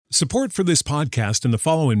Support for this podcast and the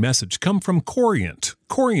following message come from Corient.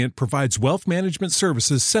 Corient provides wealth management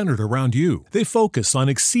services centered around you. They focus on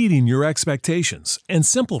exceeding your expectations and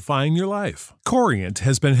simplifying your life. Corient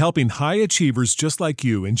has been helping high achievers just like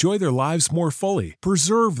you enjoy their lives more fully,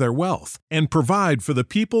 preserve their wealth, and provide for the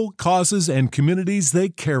people, causes, and communities they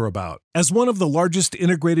care about. As one of the largest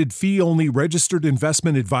integrated fee-only registered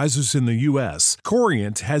investment advisors in the U.S.,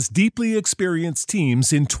 Corient has deeply experienced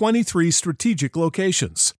teams in 23 strategic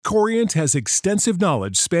locations. Corient has extensive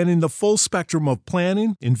knowledge spanning the full spectrum of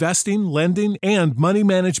planning, investing, lending, and money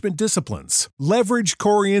management disciplines. Leverage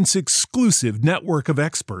Corient's exclusive network of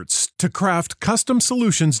experts to craft custom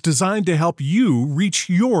solutions designed to help you reach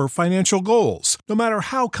your financial goals, no matter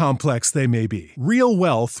how complex they may be. Real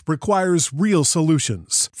wealth requires real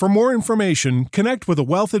solutions. For more information, connect with a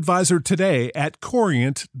wealth advisor today at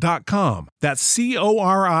Corient.com. That's Corient.com.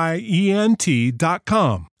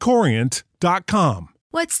 Corient.com.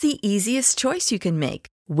 What's the easiest choice you can make?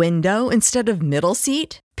 Window instead of middle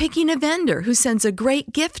seat? Picking a vendor who sends a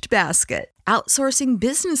great gift basket? Outsourcing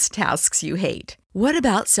business tasks you hate? What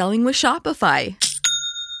about selling with Shopify?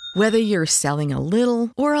 Whether you're selling a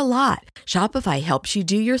little or a lot, Shopify helps you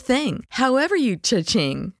do your thing, however you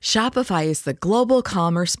cha-ching. Shopify is the global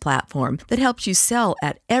commerce platform that helps you sell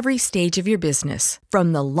at every stage of your business.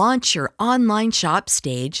 From the launch your online shop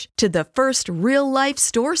stage to the first real-life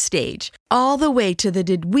store stage, all the way to the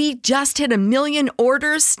did we just hit 1 million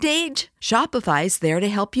orders stage. Shopify's there to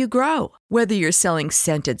help you grow. Whether you're selling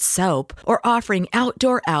scented soap or offering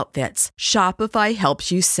outdoor outfits, Shopify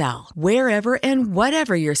helps you sell. Wherever and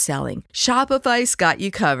whatever you're selling, Shopify's got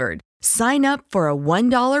you covered. Sign up for a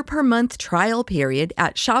 $1 per month trial period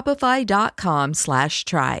at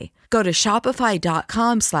shopify.com/try. Go to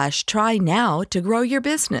shopify.com/try now to grow your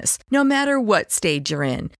business, no matter what stage you're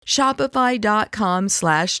in.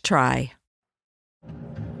 Shopify.com/try.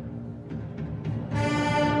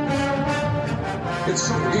 It's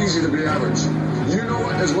so easy to be average. You know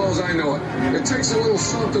it as well as I know it. It takes a little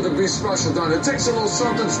something to be special, Don. It takes a little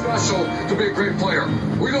something special to be a great player.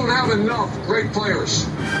 We don't have enough great players.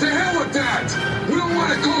 To hell with that! We don't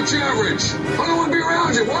want to coach average. I don't want to be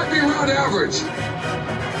around you. Why be around average?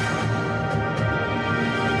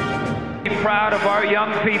 Proud of our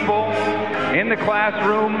young people in the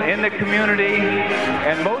classroom, in the community,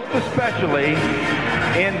 and most especially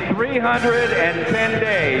in 310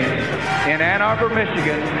 days in Ann Arbor,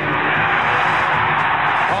 Michigan,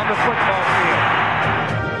 on the football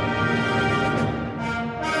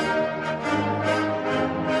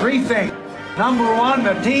field. Three things. Number one,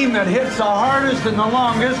 the team that hits the hardest and the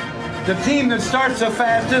longest, the team that starts the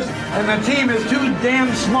fastest, and the team is too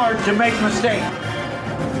damn smart to make mistakes.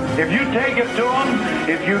 If you take it to them,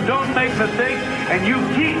 if you don't make mistakes, and you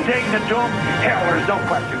keep taking it to them, hell, there's no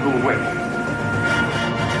question who will win.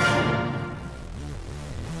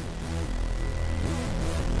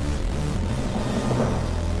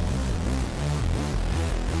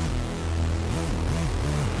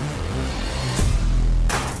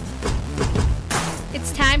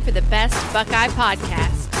 It's time for the best Buckeye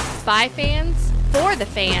podcast. By fans, for the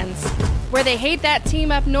fans, where they hate that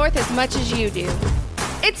team up north as much as you do.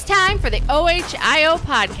 It's time for the OHIO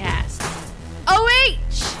podcast. OH!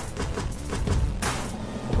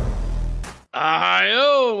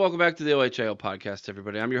 Ohio! Welcome back to the OHIO podcast,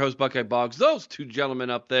 everybody. I'm your host, Buckeye Boggs. Those two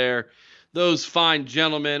gentlemen up there, those fine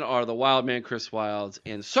gentlemen are the Wild Man, Chris Wilds,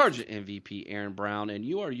 and Sergeant MVP, Aaron Brown. And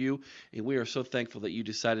you are you, and we are so thankful that you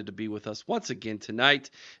decided to be with us once again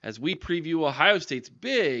tonight as we preview Ohio State's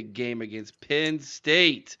big game against Penn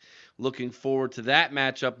State. Looking forward to that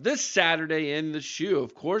matchup this Saturday in the shoe.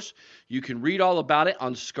 Of course, you can read all about it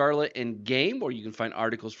on Scarlet and Game, or you can find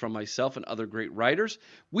articles from myself and other great writers.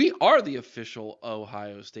 We are the official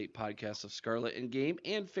Ohio State podcast of Scarlet and Game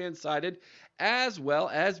and Fansided, as well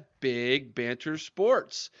as Big Banter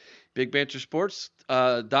Sports.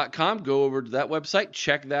 BigBanterSports.com. Go over to that website.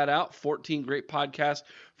 Check that out. 14 great podcasts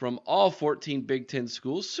from all 14 Big Ten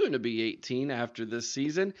schools, soon to be 18 after this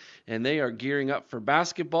season. And they are gearing up for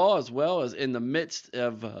basketball as well as in the midst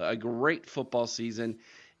of a great football season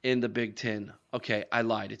in the Big Ten. Okay, I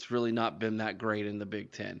lied. It's really not been that great in the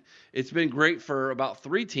Big Ten. It's been great for about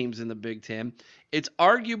 3 teams in the Big Ten. It's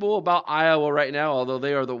arguable about Iowa right now, although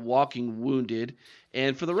they are the walking wounded.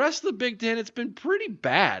 And for the rest of the Big Ten, it's been pretty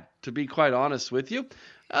bad, to be quite honest with you.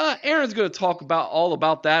 Aaron's going to talk all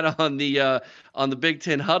about that on the Big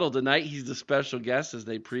Ten Huddle tonight. He's the special guest as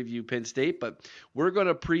they preview Penn State, but we're going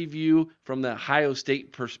to preview from the Ohio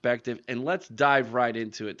State perspective, and let's dive right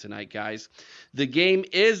into it tonight, guys. The game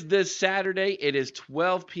is this Saturday. It is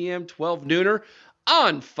 12 p.m., 12 nooner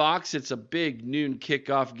on Fox. It's a big noon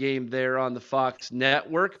kickoff game there on the Fox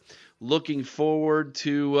network. Looking forward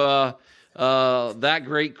to that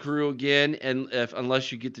great crew again, and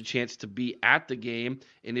unless you get the chance to be at the game.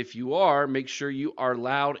 And if you are, make sure you are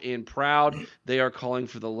loud and proud. They are calling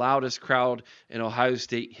for the loudest crowd in Ohio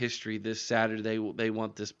State history this Saturday. They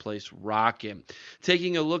want this place rocking.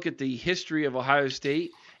 Taking a look at the history of Ohio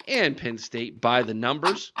State and Penn State by the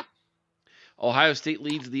numbers. Ohio State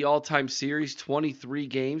leads the all-time series 23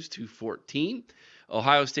 games to 14.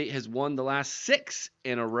 Ohio State has won the last 6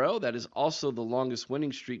 in a row. That is also the longest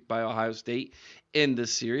winning streak by Ohio State in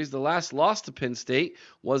this series. The last loss to Penn State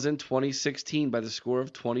was in 2016 by the score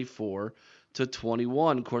of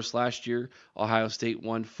 24-21. Of course, last year, Ohio State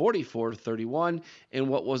won 44-31 in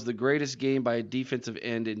what was the greatest game by a defensive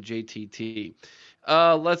end in JTT.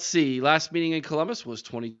 Let's see. Last meeting in Columbus was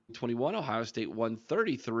 2021. Ohio State won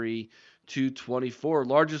 33-24.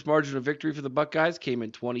 Largest margin of victory for the Buckeyes came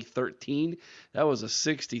in 2013. That was a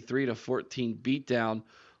 63-14 beatdown.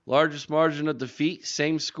 Largest margin of defeat,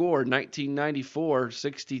 same score, 1994,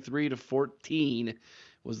 63-14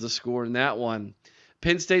 was the score in that one.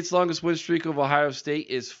 Penn State's longest win streak of Ohio State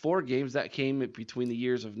is 4 games. That came between the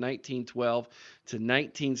years of 1912 to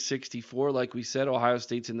 1964. Like we said, Ohio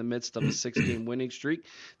State's in the midst of a 6-game winning streak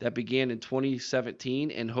that began in 2017,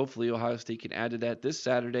 and hopefully Ohio State can add to that this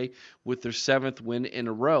Saturday with their 7th win in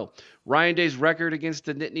a row. Ryan Day's record against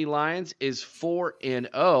the Nittany Lions is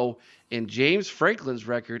 4-0, and James Franklin's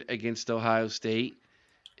record against Ohio State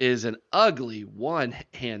is an ugly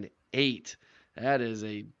 1-8. That is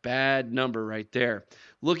a bad number right there.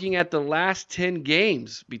 Looking at the last 10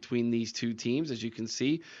 games between these two teams, as you can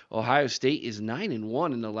see, Ohio State is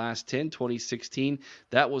 9-1 in the last 10. 2016,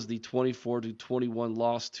 that was the 24-21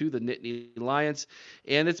 loss to the Nittany Lions.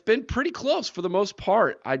 And it's been pretty close for the most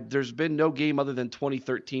part. There's been no game other than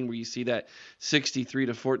 2013 where you see that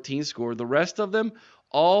 63-14 score. The rest of them,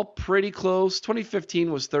 all pretty close.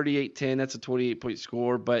 2015 was 38-10. That's a 28-point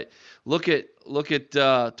score. But look at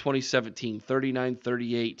 2017,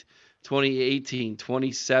 39-38. 2018,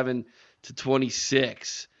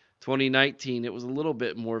 27-26. 2019, it was a little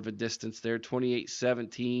bit more of a distance there,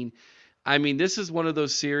 28-17. I mean, this is one of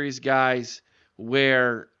those series, guys,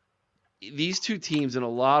 where these two teams in a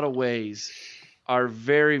lot of ways are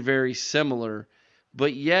very, very similar.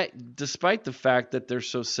 But yet, despite the fact that they're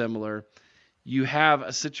so similar, you have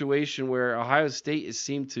a situation where Ohio State has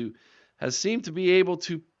seemed to be able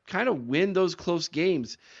to kind of win those close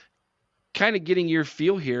games. Kind of getting your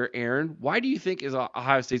feel here, Aaron. Why do you think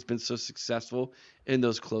Ohio State's been so successful in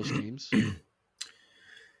those close games?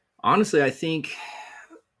 Honestly, I think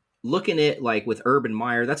looking at like with Urban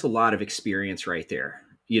Meyer, that's a lot of experience right there.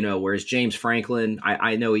 Whereas James Franklin,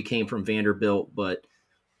 I know he came from Vanderbilt, but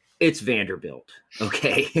it's Vanderbilt,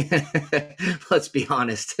 okay? Let's be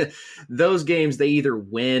honest. Those games, they either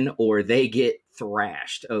win or they get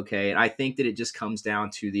thrashed, okay? And I think that it just comes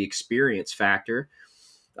down to the experience factor.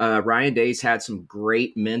 Ryan Day's had some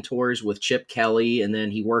great mentors with Chip Kelly, and then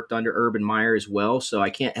he worked under Urban Meyer as well. So I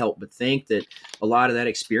can't help but think that a lot of that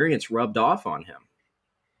experience rubbed off on him.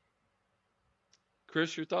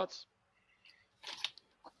 Chris, your thoughts?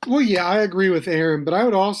 Well, yeah, I agree with Aaron, but I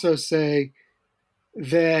would also say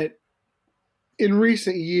that in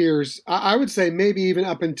recent years, I would say maybe even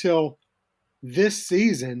up until this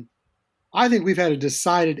season, I think we've had a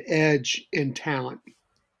decided edge in talent.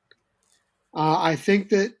 I think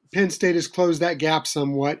that Penn State has closed that gap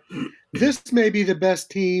somewhat. This may be the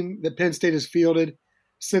best team that Penn State has fielded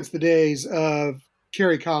since the days of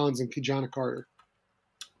Kerry Collins and Kijana Carter.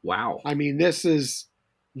 Wow. I mean, this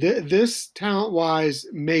talent-wise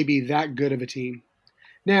may be that good of a team.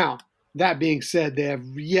 Now, that being said, they have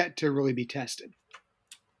yet to really be tested.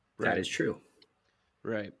 That is true.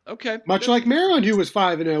 Right. Okay. Much like Maryland, who was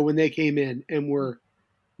 5-0 when they came in and were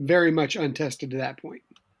very much untested to that point.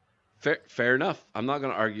 Fair enough. I'm not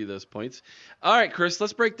going to argue those points. All right, Chris,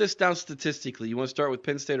 let's break this down statistically. You want to start with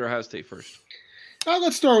Penn State or Ohio State first?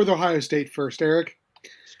 Let's start with Ohio State first, Eric.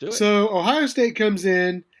 Let's do it. So Ohio State comes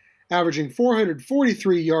in averaging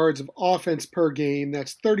 443 yards of offense per game.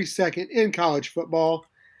 That's 32nd in college football.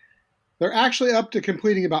 They're actually up to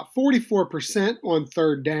completing about 44% on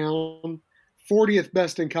third down, 40th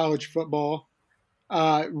best in college football.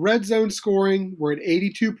 Red zone scoring, we're at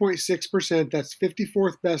 82.6%. That's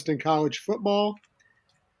 54th best in college football.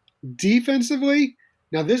 Defensively,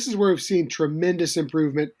 now this is where we've seen tremendous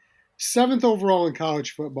improvement. 7th overall in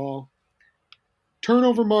college football.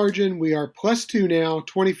 Turnover margin, we are +2 now,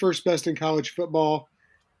 21st best in college football.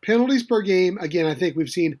 Penalties per game, again, I think we've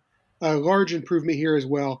seen a large improvement here as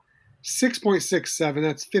well. 6.67,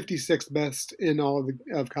 that's 56th best in all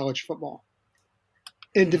of college football.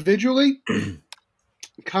 Individually,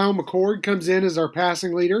 Kyle McCord comes in as our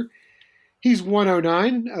passing leader. He's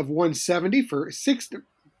 109 of 170 for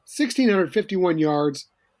 1,651 yards,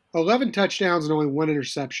 11 touchdowns, and only 1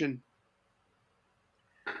 interception.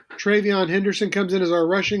 Travion Henderson comes in as our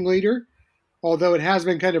rushing leader, although it has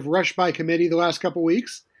been kind of rushed by committee the last couple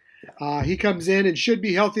weeks. He comes in and should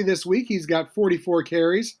be healthy this week. He's got 44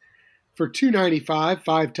 carries for 295,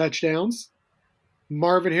 5 touchdowns.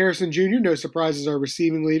 Marvin Harrison Jr., no surprise, is our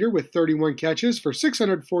receiving leader with 31 catches for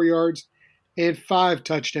 604 yards and 5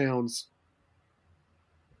 touchdowns.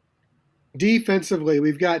 Defensively,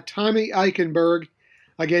 we've got Tommy Eichenberg.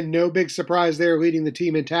 Again, no big surprise there, leading the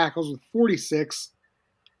team in tackles with 46.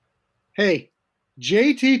 Hey,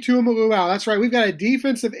 JT Tuimaluau. That's right. We've got a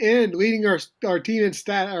defensive end leading our team in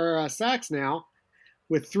sacks now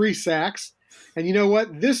with 3 sacks. And you know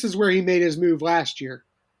what? This is where he made his move last year.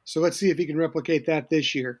 So let's see if he can replicate that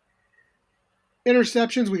this year.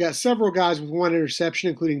 Interceptions, we got several guys with 1 interception,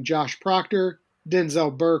 including Josh Proctor,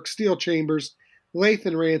 Denzel Burke, Steele Chambers,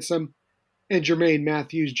 Lathan Ransom, and Jermaine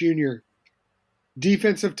Matthews Jr.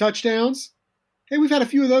 Defensive touchdowns. Hey, we've had a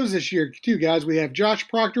few of those this year too, guys. We have Josh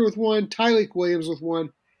Proctor with 1, Tyleek Williams with 1,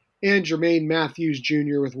 and Jermaine Matthews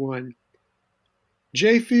Jr. with 1.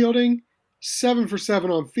 Jay Fielding, 7 for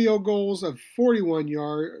 7 on field goals of 41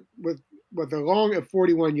 yards with a long of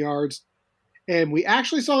 41 yards. And we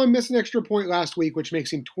actually saw him miss an extra point last week, which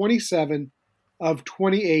makes him 27 of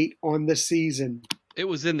 28 on the season. It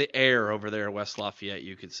was in the air over there in West Lafayette,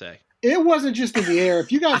 you could say. It wasn't just in the air.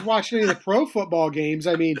 If you guys watched any of the pro football games,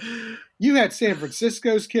 I mean, you had San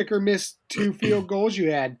Francisco's kicker miss 2 field goals.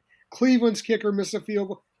 You had Cleveland's kicker miss a field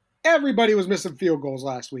goal. Everybody was missing field goals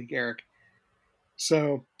last week, Eric.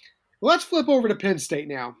 So let's flip over to Penn State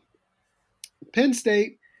now. Penn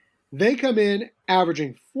State, they come in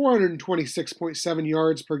averaging 426.7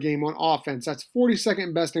 yards per game on offense. That's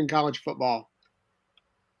 42nd best in college football.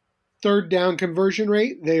 Third down conversion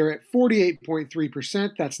rate, they are at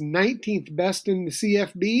 48.3%. That's 19th best in the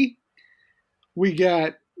CFB. We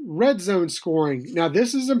got red zone scoring. Now,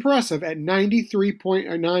 this is impressive at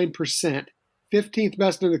 93.9%, 15th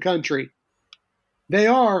best in the country. They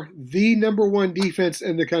are the number 1 defense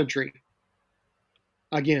in the country.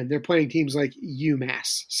 Again, they're playing teams like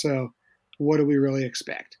UMass. So what do we really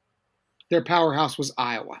expect? Their powerhouse was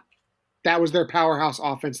Iowa. That was their powerhouse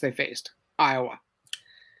offense they faced, Iowa.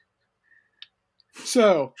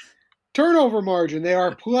 So turnover margin, they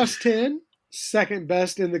are plus 10, second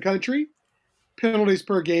best in the country. Penalties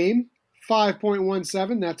per game,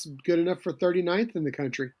 5.17. That's good enough for 39th in the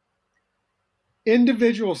country.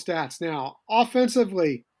 Individual stats now.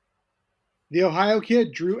 Offensively, the Ohio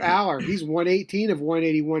kid, Drew Aller, he's 118 of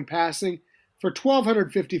 181 passing for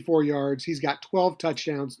 1,254 yards. He's got 12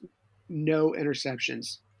 touchdowns, no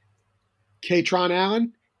interceptions. Katron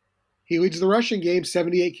Allen, he leads the rushing game,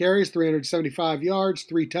 78 carries, 375 yards,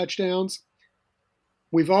 3 touchdowns.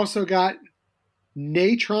 We've also got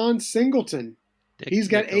Natron Singleton. He's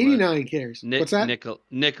got 89 carries. What's that?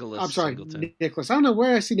 Nicholas. I'm sorry, Singleton. Nicholas. I don't know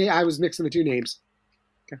where I see I was mixing the 2 names.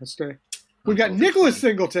 We've got Nicholas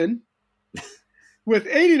Singleton with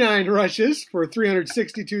 89 rushes for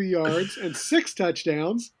 362 yards and 6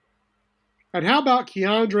 touchdowns. And how about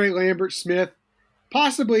Keandre Lambert-Smith,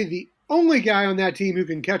 possibly the only guy on that team who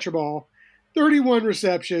can catch a ball, 31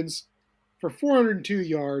 receptions for 402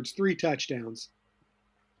 yards, 3 touchdowns.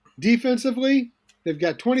 Defensively, they've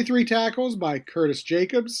got 23 tackles by Curtis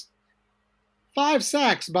Jacobs, 5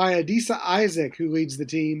 sacks by Adisa Isaac, who leads the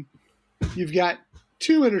team. You've got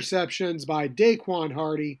 2 interceptions by Daquan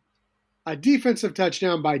Hardy, a defensive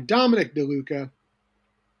touchdown by Dominic DeLuca.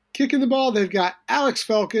 Kicking the ball, they've got Alex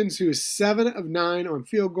Felkins, who is 7 of 9 on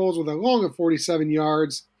field goals with a long of 47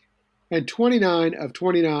 yards, and 29 of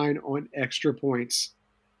 29 on extra points.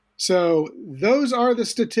 So those are the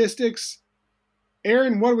statistics.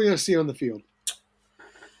 Aaron, what are we going to see on the field?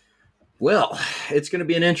 Well, it's going to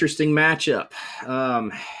be an interesting matchup.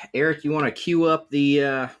 Eric, you want to cue up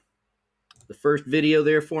the first video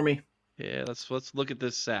there for me? Yeah, let's look at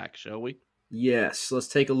this sack, shall we? Yes, let's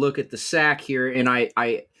take a look at the sack here. And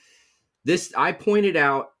I pointed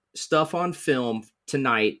out stuff on film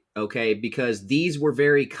tonight, okay, because these were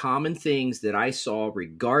very common things that I saw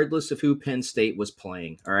regardless of who Penn State was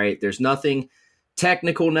playing. All right, there's nothing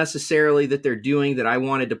technical necessarily that they're doing that I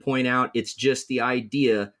wanted to point out. It's just the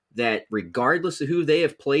idea that regardless of who they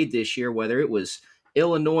have played this year, whether it was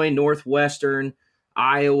Illinois, Northwestern,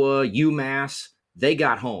 Iowa, UMass, they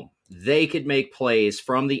got home. They could make plays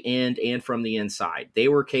from the end and from the inside. They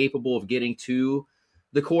were capable of getting to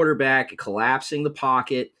the quarterback, collapsing the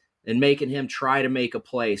pocket, and making him try to make a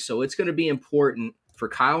play. So it's going to be important for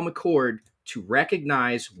Kyle McCord to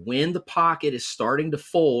recognize when the pocket is starting to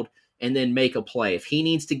fold and then make a play. If he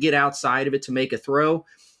needs to get outside of it to make a throw,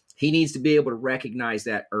 he needs to be able to recognize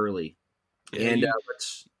that early. Yeah, And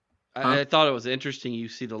I thought it was interesting. You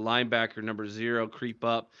see the linebacker number 0 creep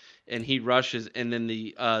up, and he rushes, and then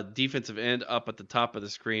the defensive end up at the top of the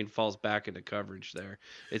screen falls back into coverage there.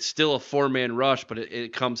 It's still a 4-man rush, but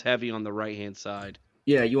it comes heavy on the right-hand side.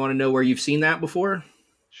 Yeah, you want to know where you've seen that before?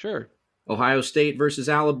 Sure. Ohio State versus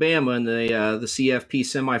Alabama in the CFP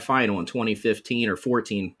semifinal in 2015 or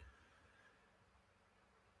 14.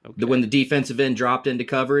 Okay. When the defensive end dropped into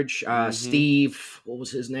coverage, Steve, what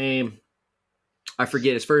was his name? I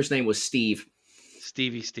forget. His first name was Steve.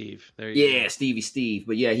 Stevie Steve. There you go. Yeah, Stevie Steve.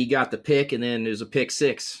 But yeah, he got the pick, and then there's a pick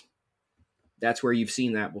 6. That's where you've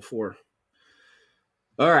seen that before.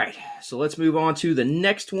 All right, so let's move on to the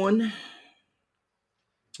next one.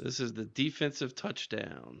 This is the defensive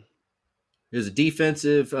touchdown. There's a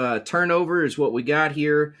defensive turnover is what we got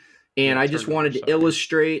here. And I just wanted to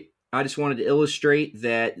illustrate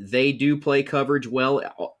that they do play coverage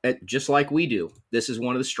well, just like we do. This is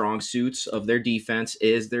one of the strong suits of their defense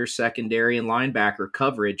is their secondary and linebacker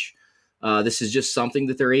coverage. This is just something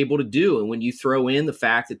that they're able to do. And when you throw in the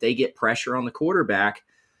fact that they get pressure on the quarterback,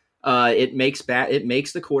 it makes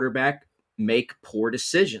the quarterback make poor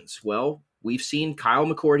decisions. Well, we've seen Kyle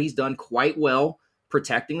McCord. He's done quite well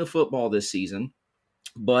protecting the football this season,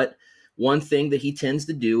 but one thing that he tends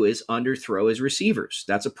to do is underthrow his receivers.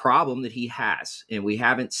 That's a problem that he has, and we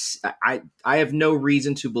haven't. I have no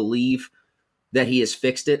reason to believe that he has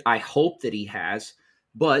fixed it. I hope that he has,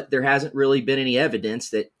 but there hasn't really been any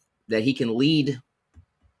evidence that he can lead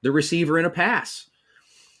the receiver in a pass.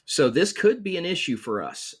 So this could be an issue for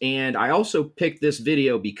us. And I also picked this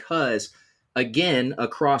video because, again,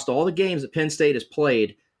 across all the games that Penn State has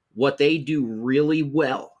played, what they do really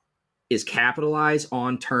well is capitalize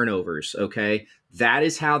on turnovers, okay? That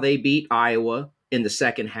is how they beat Iowa in the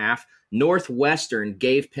second half. Northwestern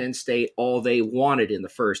gave Penn State all they wanted in the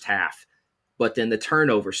first half, but then the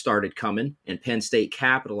turnovers started coming, and Penn State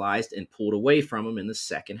capitalized and pulled away from them in the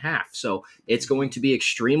second half. So it's going to be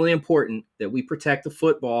extremely important that we protect the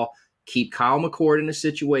football, keep Kyle McCord in a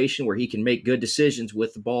situation where he can make good decisions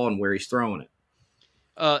with the ball and where he's throwing it.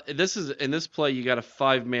 In this play, you got a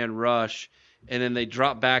 5-man rush, and then they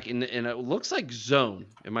drop back, and it looks like zone.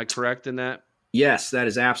 Am I correct in that? Yes, that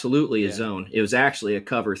is absolutely a zone. It was actually a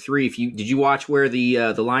cover 3. Did you watch where the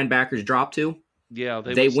linebackers dropped to? Yeah,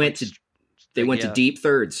 they went to deep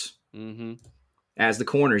thirds, as the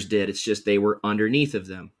corners did. It's just they were underneath of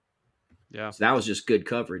them. Yeah, so that was just good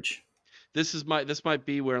coverage. This might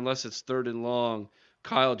be where, unless it's 3rd and long,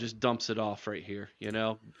 Kyle just dumps it off right here.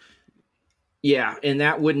 Yeah, and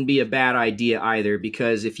that wouldn't be a bad idea either,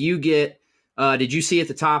 because if you get did you see at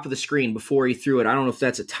the top of the screen before he threw it? I don't know if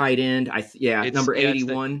that's a tight end. Number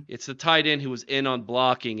 81. It's the tight end who was in on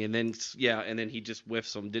blocking, and then he just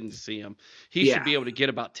whiffs him, didn't see him. He should be able to get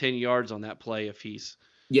about 10 yards on that play if he's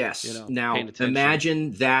now paying attention.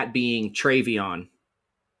 Imagine that being Travion.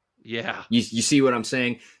 Yeah. You see what I'm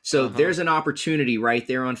saying? So there's an opportunity right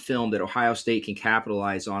there on film that Ohio State can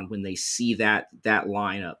capitalize on when they see that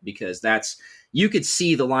lineup, because you could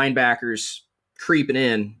see the linebackers creeping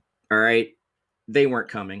in, all right? They weren't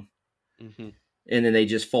coming. And then they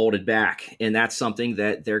just folded back, and that's something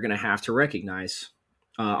that they're going to have to recognize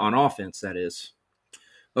on offense, that is.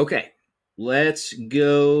 Okay, let's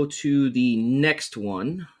go to the next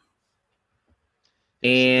one.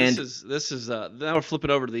 And this is now we're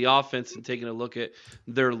flipping over to the offense and taking a look at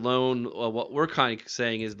their lone. What we're kind of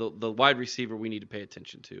saying is the wide receiver we need to pay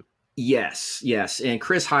attention to. Yes. And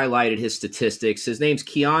Chris highlighted his statistics. His name's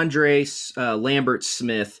Keandre Lambert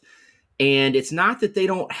Smith. And it's not that they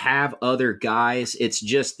don't have other guys. It's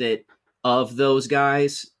just that of those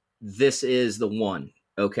guys, this is the one.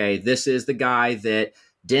 Okay, this is the guy that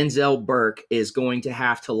Denzel Burke is going to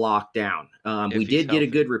have to lock down. We did get a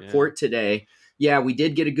good report today. Yeah, we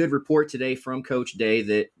did get a good report today from Coach Day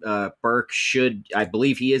that Burke I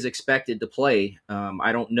believe he is expected to play.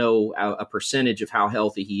 I don't know a percentage of how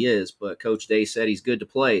healthy he is, but Coach Day said he's good to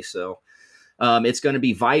play. So it's going to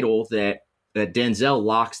be vital that Denzel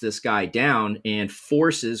locks this guy down and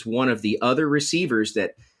forces one of the other receivers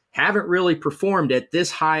that haven't really performed at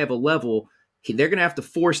this high of a level. They're going to have to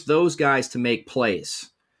force those guys to make plays.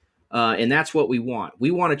 And that's what we want.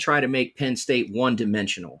 We want to try to make Penn State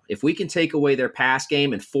one-dimensional. If we can take away their pass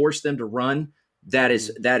game and force them to run, that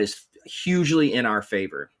is hugely in our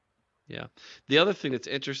favor. Yeah. The other thing that's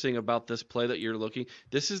interesting about this play that you're looking,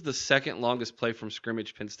 this is the second longest play from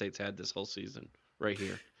scrimmage Penn State's had this whole season right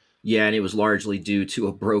here. Yeah, and it was largely due to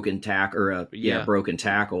a broken broken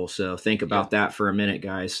tackle. So think about that for a minute,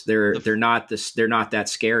 guys. They're not that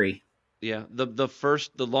scary. Yeah, the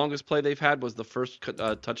longest play they've had was the first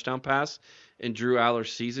touchdown pass in Drew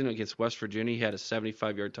Aller's season against West Virginia. He had a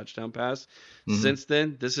 75-yard touchdown pass. Mm-hmm. Since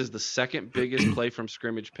then, this is the second biggest play from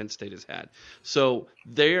scrimmage Penn State has had. So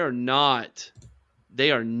they are not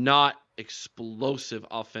explosive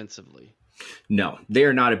offensively. No, they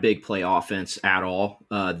are not a big play offense at all.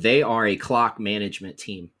 They are a clock management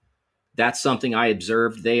team. That's something I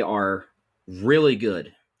observed. They are really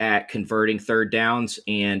good at converting third downs,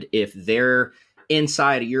 and if they're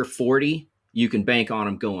inside of your 40, you can bank on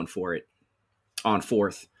them going for it on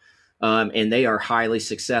fourth. And they are highly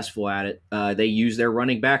successful at it. They use their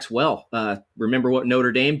running backs well. Remember what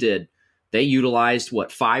Notre Dame did? They utilized,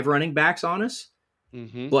 5 running backs on us?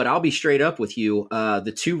 Mm-hmm. But I'll be straight up with you.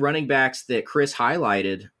 The 2 running backs that Chris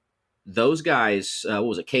highlighted, those guys, what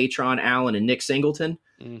was it, Katron Allen and Nick Singleton?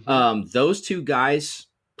 Mm-hmm. Those 2 guys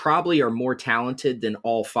probably are more talented than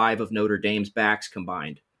all 5 of Notre Dame's backs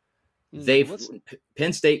combined.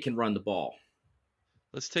 Penn State can run the ball.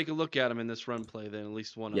 Let's take a look at them in this run play then, at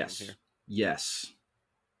least one of them here. Yes.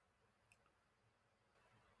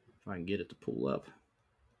 If I can get it to pull up.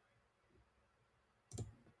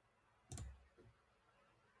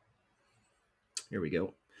 Here we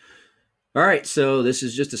go. All right, so this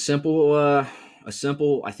is just a simple,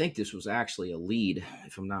 I think this was actually a lead,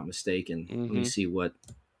 if I'm not mistaken. Mm-hmm. Let me see what.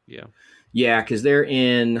 Yeah, because they're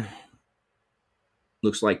in,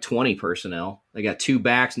 looks like 20 personnel. They got 2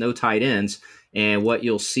 backs, no tight ends. And what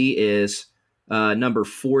you'll see is number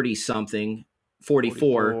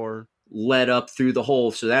 44 led up through the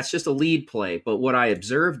hole. So that's just a lead play. But what I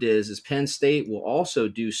observed is Penn State will also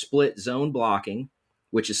do split zone blocking,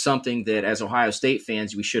 which is something that as Ohio State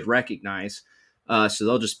fans, we should recognize. So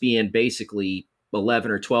they'll just be in basically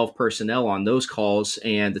 11 or 12 personnel on those calls,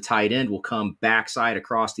 and the tight end will come backside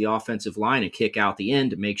across the offensive line and kick out the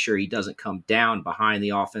end to make sure he doesn't come down behind the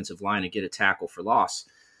offensive line and get a tackle for loss.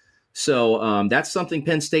 So that's something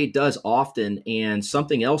Penn State does often, and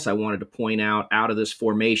something else I wanted to point out of this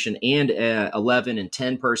formation and 11 and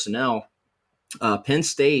 10 personnel, Penn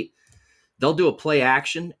State, they'll do a play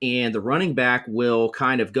action, and the running back will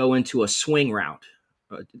kind of go into a swing route,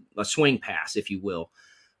 a swing pass, if you will.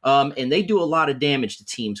 And they do a lot of damage to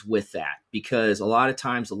teams with that because a lot of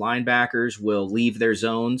times the linebackers will leave their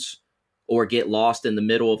zones or get lost in the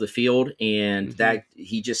middle of the field, and that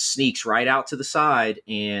he just sneaks right out to the side,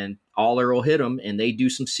 and Aller will hit them, and they do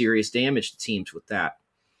some serious damage to teams with that.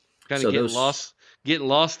 Kind of getting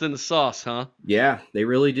lost in the sauce, huh? Yeah, they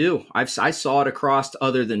really do. I saw it across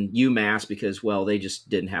other than UMass because, well, they just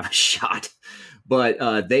didn't have a shot.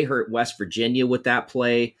 But they hurt West Virginia with that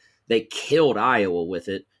play. They killed Iowa with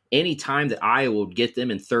it. Any time that Iowa would get them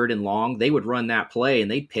in 3rd and long, they would run that play and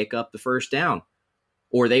they'd pick up the first down.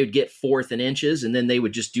 Or they would get 4th and inches, and then they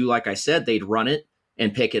would just do, like I said, they'd run it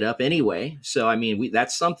and pick it up anyway. So, I mean,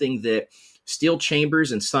 that's something that Steel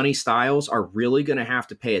Chambers and Sonny Styles are really going to have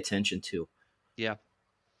to pay attention to. Yeah.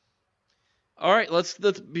 All right, let's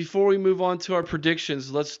before we move on to our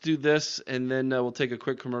predictions, let's do this, and then we'll take a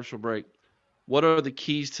quick commercial break. What are the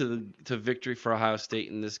keys to victory for Ohio State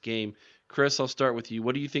in this game? Chris, I'll start with you.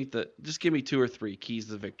 What do you think just give me 2 or 3 keys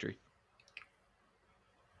to victory.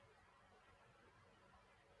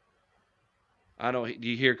 Do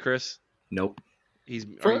you hear Chris? Nope.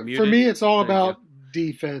 For me, it's all about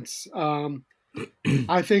defense.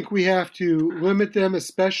 I think we have to limit them,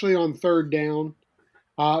 especially on 3rd down.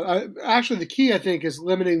 Actually, the key, I think, is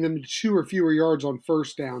limiting them to 2 or fewer yards on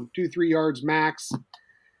 1st down, 2-3 yards max.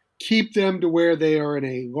 Keep them to where they are in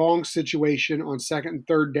a long situation on 2nd and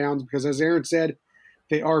 3rd downs because, as Aaron said,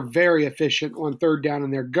 they are very efficient on 3rd down,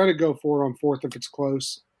 and they're going to go for it on 4th if it's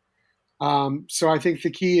close. So I think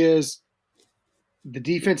the key is the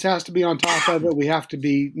defense has to be on top of it. We have to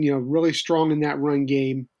be, really strong in that run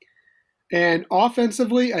game. And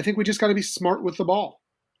offensively, I think we just got to be smart with the ball.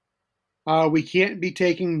 We can't be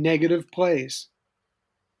taking negative plays.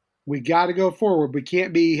 We got to go forward. We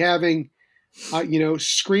can't be having,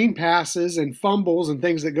 screen passes and fumbles and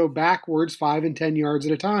things that go backwards 5 and 10 yards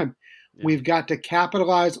at a time. Yeah. We've got to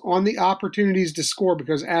capitalize on the opportunities to score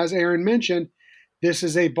because, as Aaron mentioned, this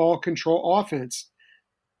is a ball control offense.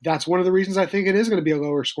 That's one of the reasons I think it is going to be a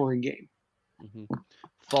lower scoring game. Mm-hmm.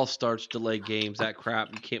 False starts, delay games, that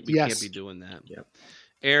crap. We can't be doing that. Yep.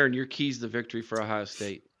 Aaron, your keys to victory for Ohio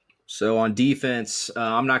State. So on defense,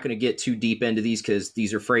 I'm not going to get too deep into these because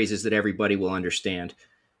these are phrases that everybody will understand.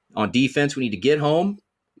 On defense, we need to get home,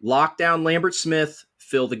 lock down Lambert Smith,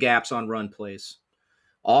 fill the gaps on run plays.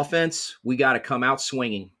 Offense, we got to come out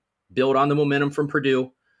swinging, build on the momentum from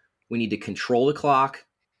Purdue. We need to control the clock,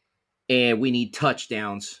 and we need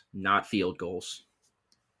touchdowns, not field goals.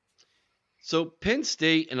 So Penn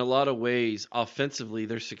State, in a lot of ways, offensively,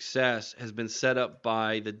 their success has been set up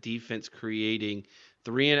by the defense creating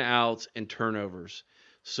 3-and-outs and turnovers.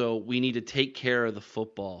 So we need to take care of the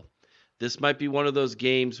football. This might be one of those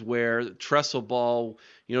games where Tressel ball,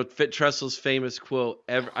 Fit Tressel's famous quote,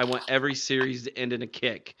 I want every series to end in a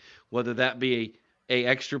kick, whether that be a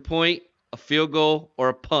extra point, a field goal, or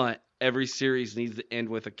a punt. Every series needs to end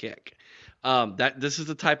with a kick. This is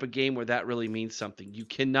the type of game where that really means something. You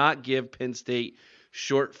cannot give Penn State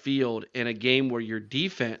short field in a game where your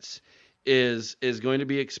defense is going to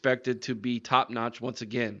be expected to be top-notch once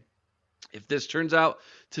again. If this turns out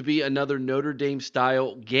to be another Notre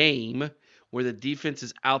Dame-style game where the defense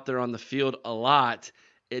is out there on the field a lot,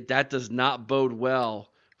 that does not bode well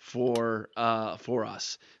for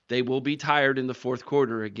us. They will be tired in the fourth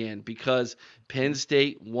quarter again because Penn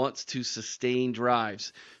State wants to sustain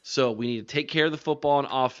drives. So we need to take care of the football on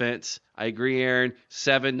offense. I agree, Aaron,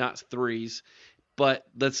 7, not 3s. But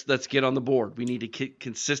let's get on the board. We need to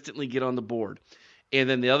consistently get on the board. And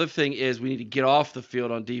then the other thing is we need to get off the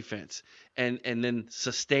field on defense and then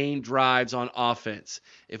sustain drives on offense.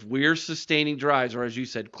 If we're sustaining drives, or as you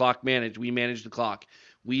said, clock manage, we manage the clock.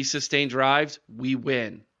 We sustain drives, we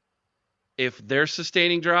win. If they're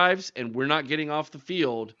sustaining drives and we're not getting off the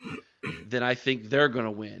field, then I think they're going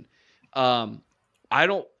to win. I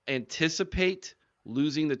don't anticipate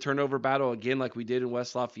losing the turnover battle again like we did in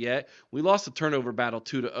West Lafayette. We lost the turnover battle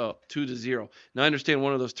 2-0. Now I understand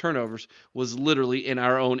one of those turnovers was literally in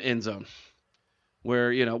our own end zone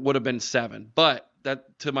where, would have been 7. But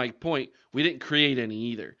that, to my point, we didn't create any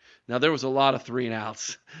either. Now there was a lot of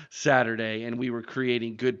 3-and-outs Saturday, and we were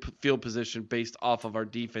creating good field position based off of our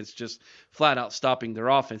defense just flat out stopping their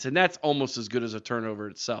offense. And that's almost as good as a turnover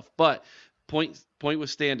itself. But point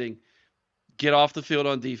withstanding, get off the field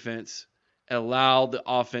on defense, allow the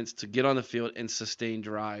offense to get on the field and sustain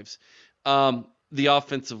drives. The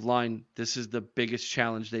offensive line, this is the biggest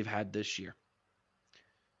challenge they've had this year.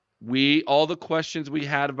 All the questions we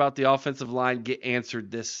had about the offensive line get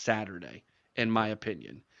answered this Saturday, in my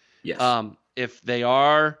opinion. Yes. If they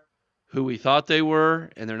are who we thought they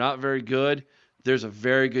were and they're not very good, there's a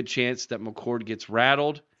very good chance that McCord gets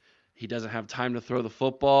rattled. He doesn't have time to throw the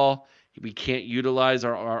football. We can't utilize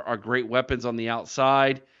our great weapons on the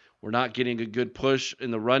outside. We're not getting a good push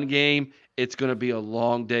in the run game. It's going to be a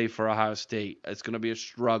long day for Ohio State. It's going to be a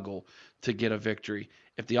struggle to get a victory.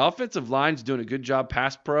 If the offensive line's doing a good job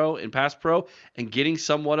pass pro and getting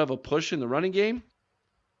somewhat of a push in the running game,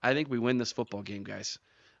 I think we win this football game, guys.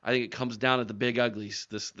 I think it comes down to the big uglies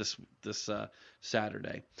this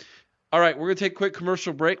Saturday. All right, we're going to take a quick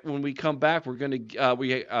commercial break. When we come back, we're going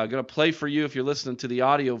to play for you, if you're listening to the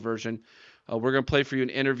audio version, we're going to play for you an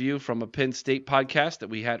interview from a Penn State podcast that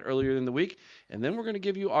we had earlier in the week, and then we're going to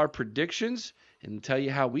give you our predictions and tell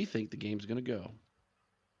you how we think the game's going to go.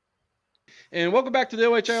 And welcome back to the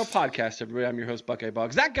OHIO podcast, everybody. I'm your host, Buckeye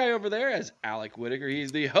Boggs. That guy over there is Alec Whitaker.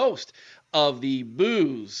 He's the host of the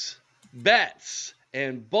Booze, Bets,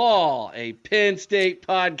 and Ball, a Penn State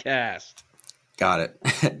podcast. Got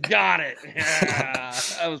it. Got it. Yeah.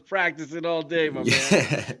 I was practicing all day, my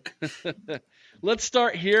man. Let's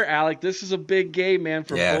start here, Alec. This is a big game, man,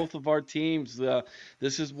 for both of our teams.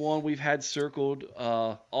 This is one we've had circled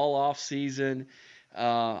all off season.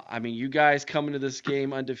 You guys come into this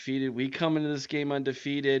game undefeated. We come into this game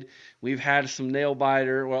undefeated. We've had a nail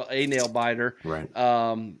biter. Right.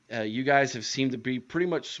 You guys have seemed to be pretty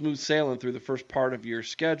much smooth sailing through the first part of your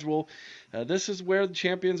schedule. This is where the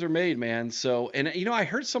champions are made, man. So, I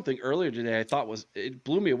heard something earlier today. It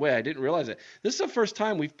blew me away. I didn't realize it. This is the first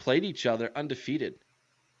time we've played each other undefeated.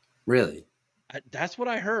 Really? That's what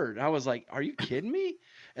I heard. I was like, are you kidding me?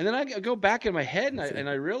 And then I go back in my head and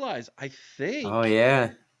I realize I think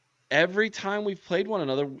every time we've played one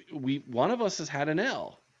another, one of us has had an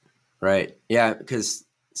L. Right. Yeah, because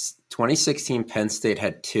 2016 Penn State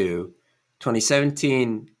had 2.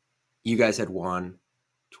 2017 you guys had 1.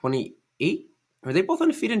 28? Were they both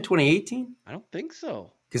undefeated in 2018? I don't think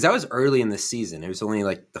so. Because that was early in the season. It was only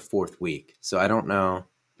like the 4th week. So I don't know.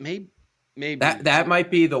 Maybe. That might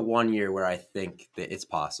be the one year where I think that it's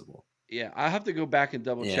possible. Yeah, I have to go back and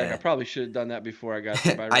double check. I probably should have done that before I got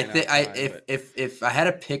there. If I had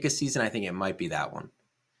to pick a season, I think it might be that one.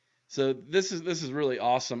 So this is really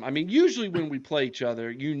awesome. usually when we play each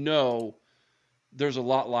other, there's a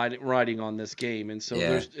lot riding on this game, and so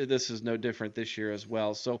this is no different this year as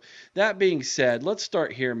well. So that being said, let's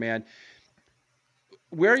start here, man.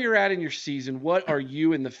 where you're at in your season, what are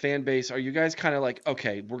you and the fan base? Are you guys kind of like,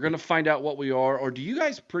 okay, we're going to find out what we are? Or do you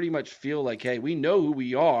guys pretty much feel like, hey, we know who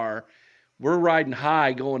we are. We're riding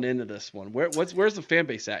high going into this one. Where's the fan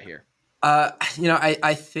base at here?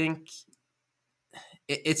 I think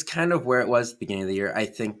it's kind of where it was at the beginning of the year. I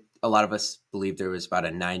think a lot of us believed there was about a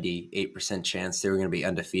 98% chance they were going to be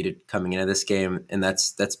undefeated coming into this game, and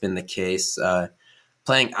that's been the case.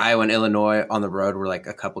 Playing Iowa and Illinois on the road were like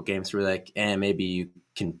a couple games where like, maybe you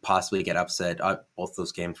can possibly get upset. Both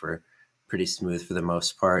those games were pretty smooth for the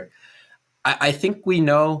most part. I think we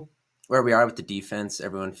know where we are with the defense.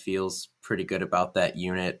 Everyone feels pretty good about that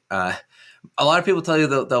unit. A lot of people tell you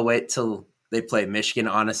they'll wait till they play Michigan,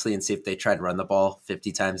 honestly, and see if they try to run the ball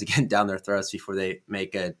 50 times again down their throats before they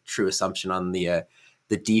make a true assumption on the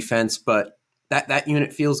defense. But that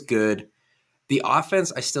unit feels good. The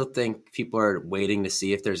offense, I still think people are waiting to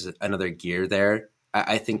see if there's another gear there.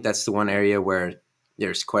 I think that's the one area where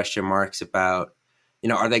there's question marks about,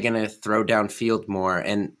 are they going to throw downfield more?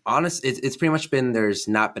 And it's pretty much been, there's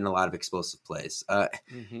not been a lot of explosive plays.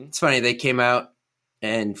 It's funny, they came out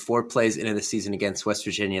and 4 plays into the season against West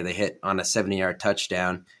Virginia, they hit on a 70-yard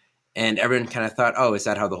touchdown. And everyone kind of thought, oh, is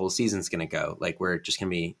that how the whole season's going to go? Like, we're just going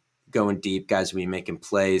to be going deep, guys will be making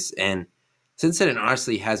plays. And since then, it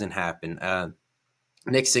honestly hasn't happened.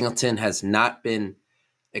 Nick Singleton has not been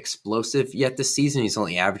explosive yet this season. He's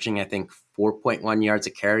only averaging, I think, 4.1 yards a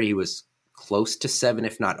carry. He was close to 7,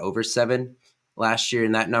 if not over 7 last year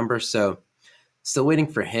in that number. So still waiting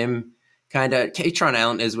for him. Kind of, Katron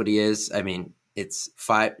Allen is what he is. I mean, it's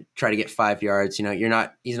 5, try to get 5 yards.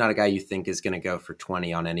 He's not a guy you think is going to go for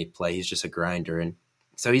 20 on any play. He's just a grinder. And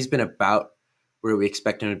so he's been about where we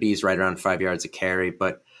expect him to be. He's right around 5 yards a carry.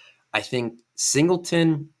 But I think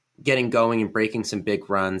Singleton getting going and breaking some big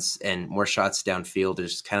runs and more shots downfield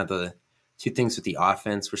is kind of the 2 things with the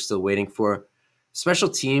offense we're still waiting for. Special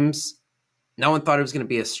teams, no one thought it was going to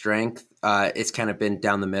be a strength. It's kind of been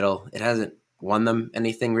down the middle. It hasn't won them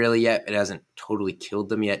anything really yet. It hasn't totally killed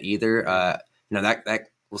them yet either. That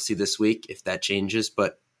we'll see this week if that changes.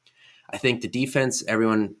 But I think the defense,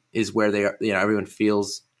 everyone is where they are. Everyone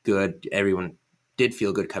feels good. Everyone did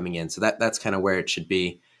feel good coming in. So that's kind of where it should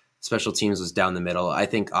be. Special teams was down the middle. I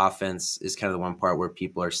think offense is kind of the one part where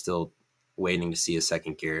people are still waiting to see a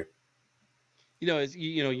second gear.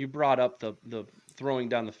 You brought up the throwing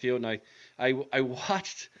down the field, and I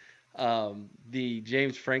watched the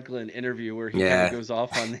James Franklin interview where he kind of goes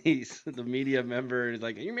off on the media member is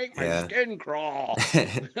like, you make my skin crawl.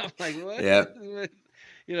 I'm like, what? Yeah.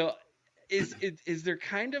 Is there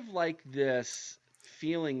kind of like this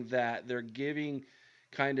feeling that they're giving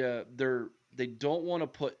they don't want to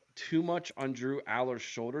put too much on Drew Aller's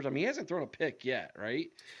shoulders? I mean, he hasn't thrown a pick yet, right?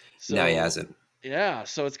 So, no, he hasn't. Yeah,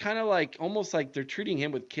 so it's kind of like almost like they're treating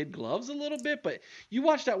him with kid gloves a little bit. But you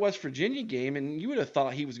watched that West Virginia game, and you would have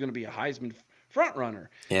thought he was going to be a Heisman front runner.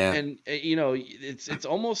 Yeah, and it's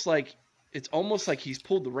almost like he's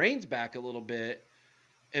pulled the reins back a little bit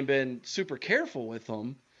and been super careful with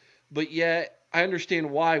them. But yet, I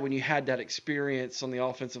understand why when you had that experience on the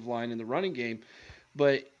offensive line in the running game.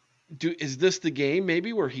 But is this the game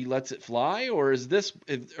maybe where he lets it fly, or is this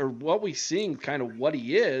or what we seeing kind of what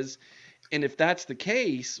he is? And if that's the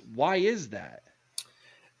case, why is that?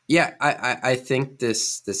 Yeah, I think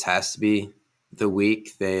this has to be the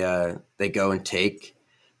week they go and take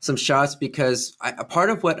some shots, because a part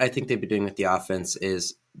of what I think they've been doing with the offense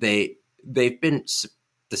is they've been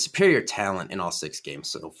the superior talent in all 6 games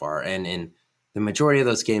so far, and in the majority of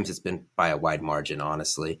those games, it's been by a wide margin,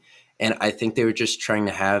 honestly. And I think they were just trying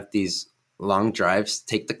to have these long drives,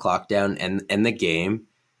 take the clock down and end the game,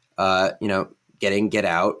 get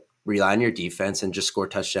out, rely on your defense, and just score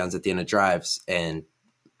touchdowns at the end of drives and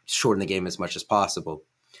shorten the game as much as possible.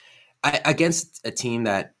 Against a team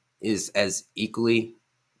that is as equally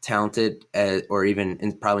talented or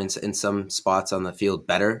even probably in some spots on the field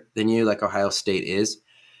better than you, like Ohio State is,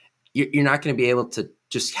 you're not going to be able to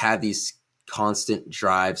just have these constant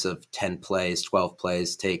drives of 10 plays, 12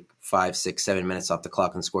 plays, take 5, 6, 7 minutes off the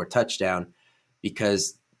clock and score a touchdown,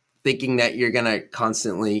 because thinking that you're going to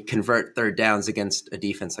constantly convert third downs against a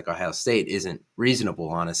defense like Ohio State isn't reasonable,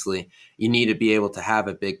 honestly. You need to be able to have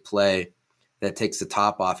a big play that takes the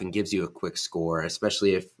top off and gives you a quick score,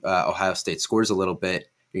 especially if Ohio State scores a little bit,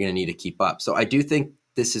 you're going to need to keep up. So I do think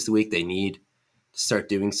this is the week they need to start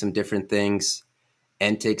doing some different things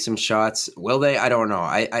and take some shots. Will they? I don't know.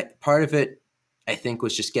 I part of it, I think,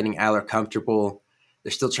 was just getting Aller comfortable.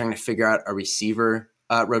 They're still trying to figure out a receiver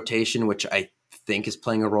rotation, which I think is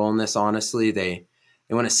playing a role in this, honestly. They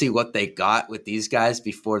want to see what they got with these guys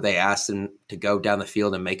before they ask them to go down the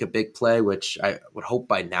field and make a big play, which I would hope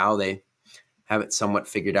by now they have it somewhat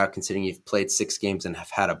figured out considering you've played 6 games and have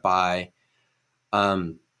had a bye.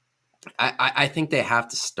 I think they have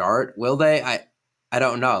to start. Will they? I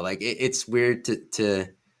don't know. Like it's weird to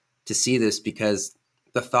see this because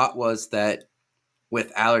the thought was that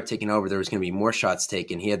with Allard taking over, there was going to be more shots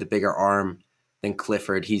taken. He had the bigger arm than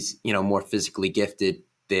Clifford. He's, more physically gifted.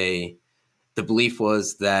 The belief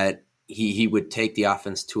was that he would take the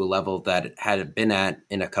offense to a level that it hadn't been at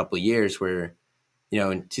in a couple of years where,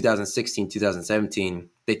 in 2016, 2017,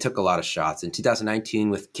 they took a lot of shots. In 2019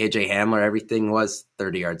 with KJ Hamler, everything was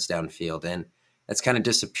 30 yards downfield, and that's kind of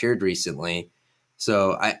disappeared recently.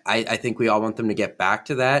 So I think we all want them to get back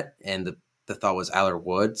to that, and the thought was Allard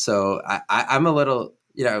would. So I'm a little,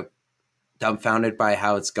 dumbfounded by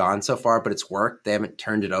how it's gone so far, but it's worked. They haven't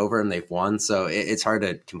turned it over, and they've won. So it's hard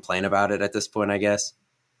to complain about it at this point, I guess.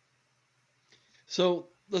 So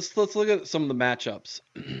let's look at some of the matchups.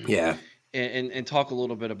 Yeah. And talk a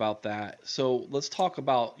little bit about that. So let's talk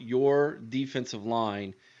about your defensive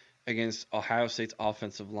line against Ohio State's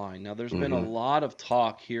offensive line. Now, there's been a lot of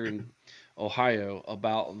talk here in Ohio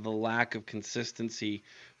about the lack of consistency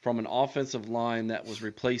from an offensive line that was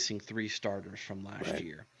replacing 3 starters from last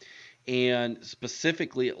year. And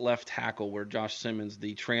specifically at left tackle, where Josh Simmons,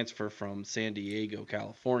 the transfer from San Diego,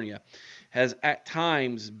 California, has at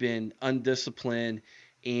times been undisciplined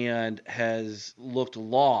and has looked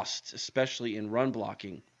lost, especially in run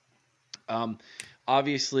blocking.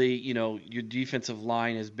 Obviously, your defensive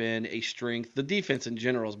line has been a strength. The defense in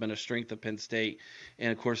general has been a strength of Penn State,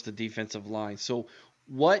 and, of course, the defensive line. So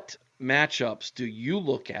what matchups do you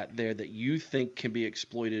look at there that you think can be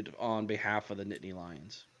exploited on behalf of the Nittany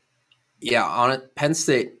Lions? Yeah, on it, Penn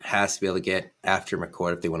State has to be able to get after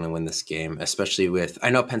McCord if they want to win this game, especially with –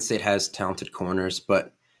 I know Penn State has talented corners,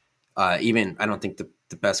 but even I don't think the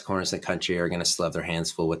best corners in the country are going to still have their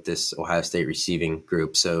hands full with this Ohio State receiving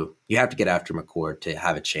group. So you have to get after McCord to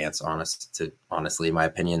have a chance, honestly, in my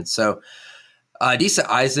opinion. So Adisa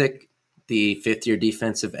Isaac, the fifth-year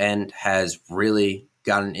defensive end, has really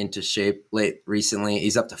gotten into shape recently.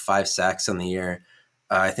 He's up to 5 sacks on the year.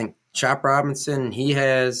 I think Chop Robinson, he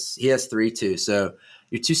has 3 too. So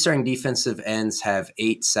your 2 starting defensive ends have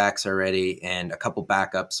 8 sacks already, and a couple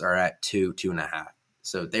backups are at 2.5.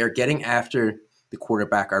 So they're getting after the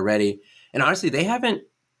quarterback already. And honestly, they haven't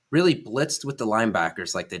really blitzed with the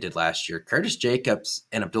linebackers like they did last year. Curtis Jacobs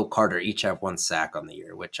and Abdul Carter each have 1 sack on the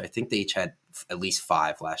year, which I think they each had at least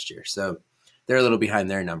 5 last year. So they're a little behind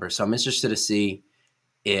their number. So I'm interested to see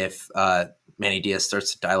if Manny Diaz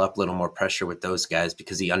starts to dial up a little more pressure with those guys,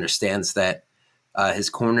 because he understands that his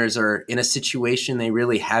corners are in a situation they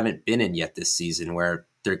really haven't been in yet this season where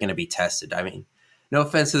they're going to be tested. I mean, no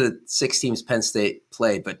offense to the 6 teams Penn State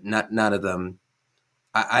played, but none of them.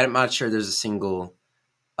 I'm not sure there's a single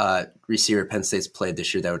receiver Penn State's played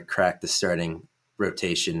this year that would crack the starting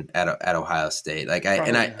rotation at Ohio State.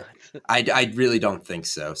 I really don't think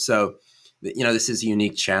so. So, this is a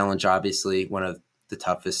unique challenge, obviously, one of the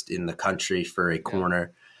toughest in the country for a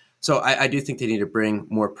corner. So I do think they need to bring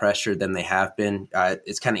more pressure than they have been.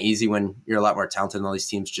 It's kind of easy when you're a lot more talented than all these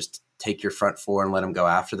teams, just take your front 4 and let them go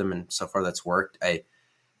after them. And so far that's worked.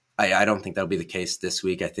 I don't think that'll be the case this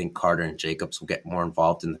week. I think Carter and Jacobs will get more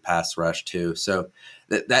involved in the pass rush too. So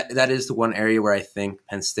that is the one area where I think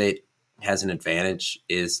Penn State has an advantage,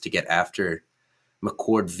 is to get after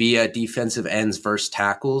McCord via defensive ends versus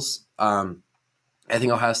tackles. I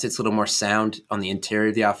think Ohio State's a little more sound on the interior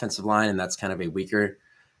of the offensive line, and that's kind of a weaker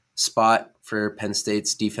spot for Penn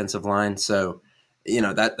State's defensive line. So,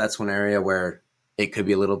 that's one area where it could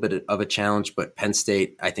be a little bit of a challenge, but Penn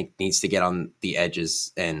State, I think, needs to get on the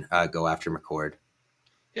edges and go after McCord.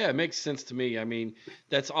 Yeah, it makes sense to me. I mean,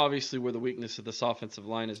 that's obviously where the weakness of this offensive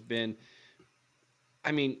line has been.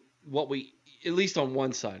 I mean, at least on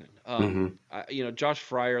one side, Josh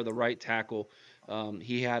Fryer, the right tackle,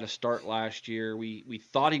 he had a start last year. We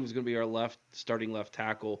thought he was going to be our starting left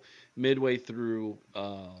tackle. Midway through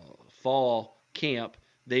fall camp,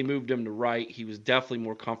 they moved him to right. He was definitely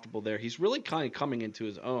more comfortable there. He's really kind of coming into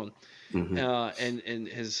his own, and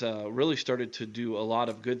has really started to do a lot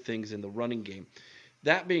of good things in the running game.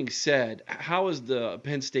 That being said, how is the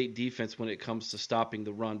Penn State defense when it comes to stopping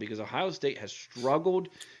the run? Because Ohio State has struggled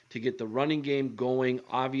to get the running game going.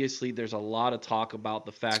 Obviously, there's a lot of talk about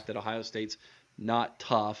the fact that Ohio State's not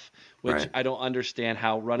tough, which I don't understand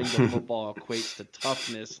how running the football equates to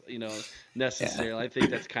toughness, necessarily. Yeah. I think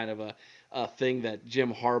that's kind of a thing that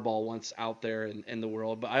Jim Harbaugh wants out there in the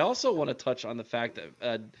world. But I also want to touch on the fact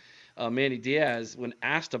that Manny Diaz, when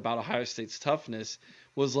asked about Ohio State's toughness,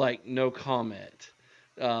 was like, no comment.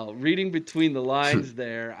 Reading between the lines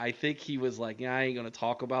there, I think he was like, yeah, I ain't going to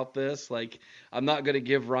talk about this. Like, I'm not going to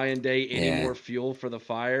give Ryan Day any more fuel for the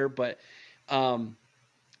fire. But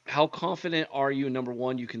how confident are you, number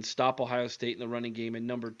one, you can stop Ohio State in the running game? And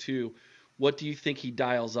number two, what do you think he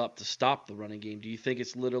dials up to stop the running game? Do you think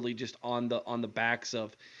it's literally just on the backs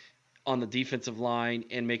of on the defensive line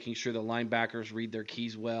and making sure the linebackers read their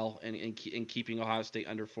keys well and keeping Ohio State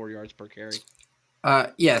under 4 yards per carry?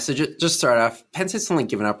 So just start off, Penn State's only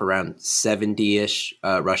given up around 70-ish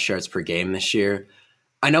rush yards per game this year.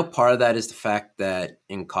 I know part of that is the fact that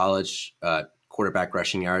in college, quarterback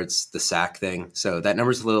rushing yards, the sack thing. So that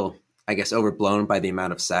number's a little, I guess, overblown by the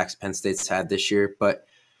amount of sacks Penn State's had this year.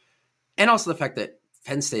 And also the fact that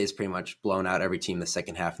Penn State is pretty much blown out every team in the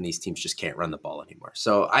second half, and these teams just can't run the ball anymore.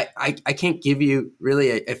 So I can't give you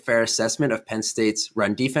really a fair assessment of Penn State's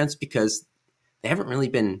run defense because they haven't really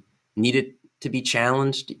been needed to be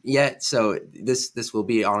challenged yet. So this will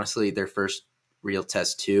be honestly their first real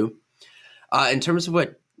test too. In terms of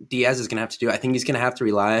what Diaz is going to have to do, I think he's going to have to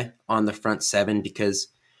rely on the front seven because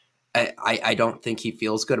I don't think he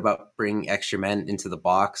feels good about bringing extra men into the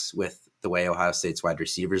box with the way Ohio State's wide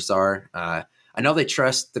receivers are. I know they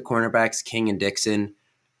trust the cornerbacks, King and Dixon,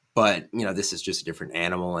 but this is just a different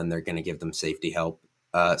animal and they're going to give them safety help.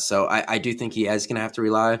 So I do think he is going to have to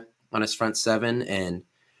rely on his front seven, and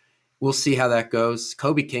we'll see how that goes.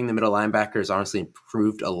 Kobe King, the middle linebacker, has honestly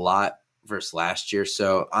improved a lot versus last year.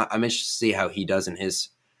 So I'm interested to see how he does in his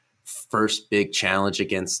first big challenge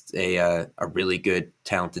against a really good,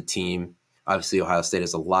 talented team. Obviously, Ohio State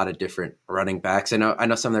has a lot of different running backs. I know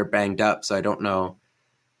some of them are banged up, so I don't know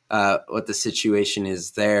what the situation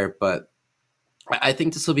is there. But I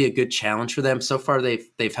think this will be a good challenge for them. So far,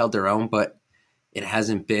 they've held their own, but it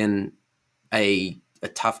hasn't been a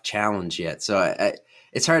tough challenge yet. So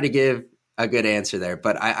it's hard to give a good answer there.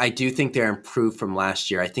 But I do think they're improved from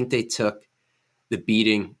last year. I think they took the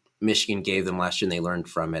beating Michigan gave them last year and they learned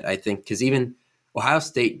from it. I think because even Ohio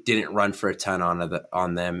State didn't run for a ton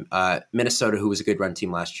on them. Minnesota, who was a good run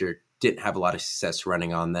team last year, didn't have a lot of success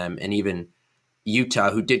running on them. And even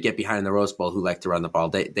Utah, who did get behind in the Rose Bowl, who liked to run the ball,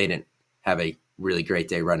 they didn't have a really great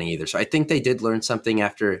day running either. So I think they did learn something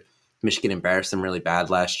after Michigan embarrassed them really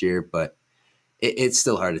bad last year, but it's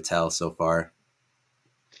still hard to tell so far.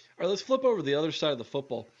 All right, let's flip over to the other side of the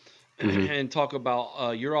football and talk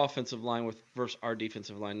about your offensive line versus our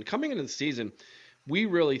defensive line. Coming into the season, we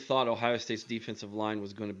really thought Ohio State's defensive line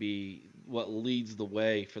was going to be what leads the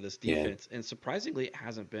way for this defense, and surprisingly, it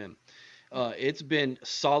hasn't been. It's been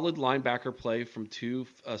solid linebacker play from two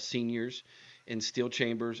seniors in Steel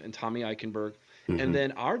Chambers and Tommy Eichenberg, and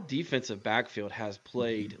then our defensive backfield has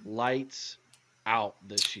played lights out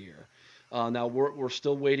this year. Now, we're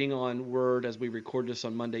still waiting on word as we record this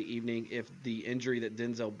on Monday evening if the injury that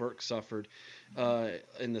Denzel Burke suffered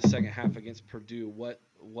in the second half against Purdue,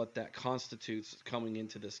 what that constitutes coming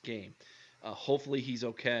into this game. Hopefully he's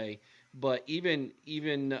okay. But even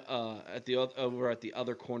at the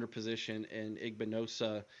other corner position in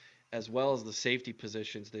Igbinosa, as well as the safety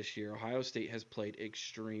positions this year, Ohio State has played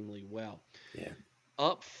extremely well. Yeah.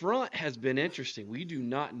 Up front has been interesting. We do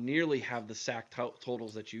not nearly have the sack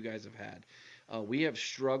totals that you guys have had. We have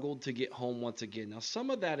struggled to get home once again. Now, some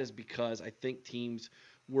of that is because I think teams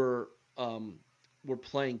were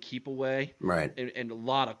playing keep away, right, and a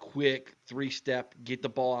lot of quick 3-step, get the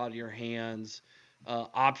ball out of your hands.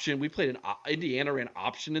 Option. We played Indiana ran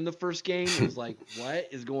option in the first game. It was like, what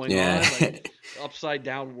is going on? Like, upside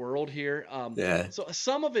down world here. So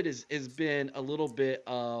some of it has been a little bit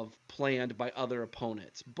of planned by other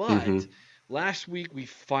opponents. But last week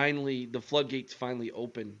the floodgates finally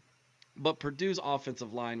opened. But Purdue's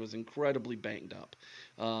offensive line was incredibly banged up.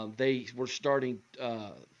 They were starting.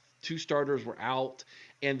 2 starters were out,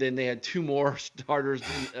 and then they had 2 more starters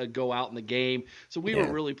go out in the game. So we were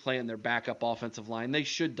really playing their backup offensive line. They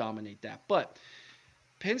should dominate that. But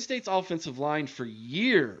Penn State's offensive line for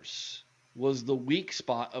years was the weak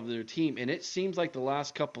spot of their team, and it seems like the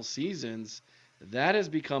last couple seasons that has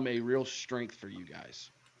become a real strength for you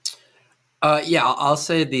guys. I'll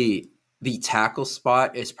say the tackle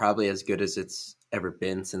spot is probably as good as it's ever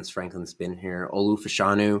been since Franklin's been here. Olu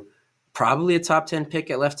Fashanu, probably a top 10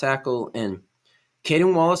 pick at left tackle, and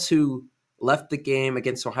Caden Wallace, who left the game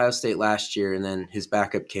against Ohio State last year, and then his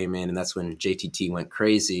backup came in, and that's when JTT went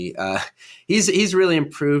crazy. He's really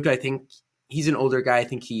improved. I think he's an older guy. I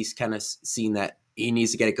think he's kind of seen that he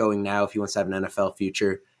needs to get it going now if he wants to have an NFL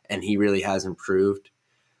future, and he really has improved.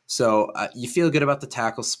 So you feel good about the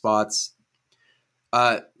tackle spots.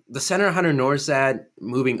 The center, Hunter Norzad,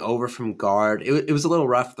 moving over from guard, it was a little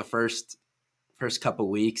rough the first first couple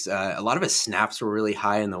weeks. A lot of his snaps were really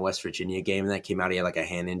high in the West Virginia game, and that came out. He had like a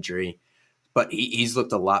hand injury, but he's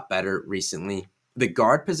looked a lot better recently. The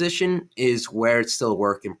guard position is where it's still a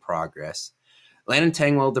work in progress. Landon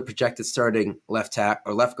Tangwell, the projected starting left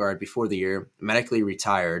guard before the year, medically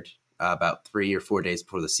retired about 3 or 4 days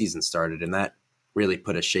before the season started, and that really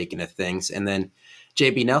put a shake into things. And then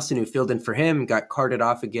JB Nelson, who filled in for him, got carted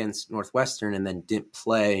off against Northwestern and then didn't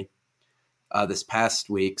play this past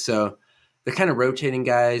week. So they're kind of rotating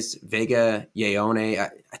guys. Vega Yeone,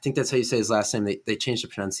 I think that's how you say his last name. They change the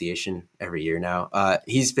pronunciation every year now.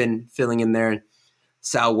 He's been filling in there.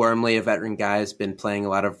 Sal Wormley, a veteran guy, has been playing a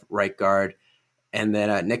lot of right guard. And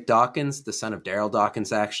then Nick Dawkins, the son of Daryl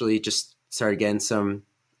Dawkins, actually just started getting some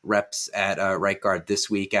reps at right guard this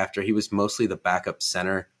week after he was mostly the backup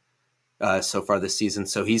center so far this season.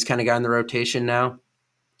 So he's kind of got in the rotation now.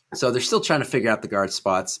 So they're still trying to figure out the guard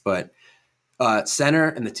spots, but center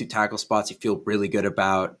and the two tackle spots you feel really good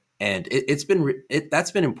about. And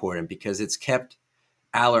that's been important because it's kept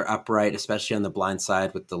Aller upright, especially on the blind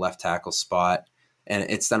side with the left tackle spot. And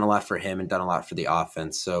it's done a lot for him and done a lot for the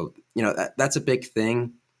offense. So, that's a big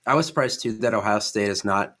thing. I was surprised, too, that Ohio State has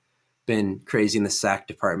not been crazy in the sack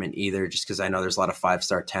department either, just because I know there's a lot of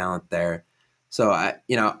five-star talent there. So, I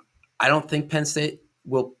don't think Penn State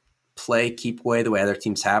will keep away the way other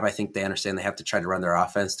teams have. I think they understand they have to try to run their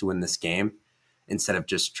offense to win this game instead of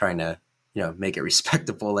just trying to, make it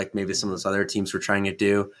respectable like maybe some of those other teams were trying to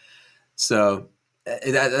do. So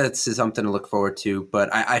that's something to look forward to,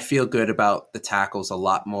 but I feel good about the tackles a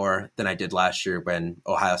lot more than I did last year when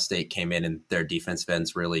Ohio State came in and their defensive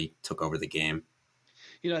ends really took over the game.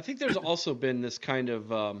 I think there's also been this kind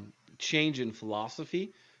of change in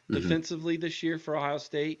philosophy defensively this year for Ohio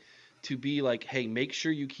State to be like, hey, make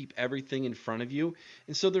sure you keep everything in front of you.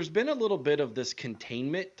 And so there's been a little bit of this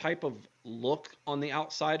containment type of look on the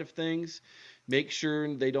outside of things. Make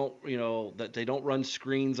sure they don't, that they don't run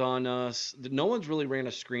screens on us. No one's really ran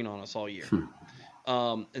a screen on us all year.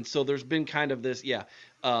 And so there's been kind of this,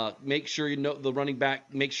 make sure the running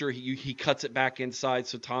back, make sure he cuts it back inside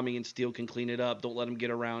so Tommy and Steele can clean it up. Don't let him get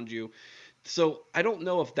around you. So I don't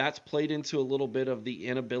know if that's played into a little bit of the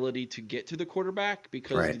inability to get to the quarterback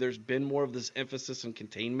because there's been more of this emphasis on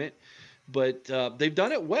containment. But they've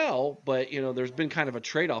done it well, but there's been kind of a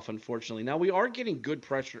trade-off, unfortunately. Now we are getting good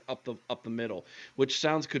pressure up the middle, which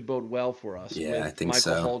could bode well for us. Yeah, with I think Michael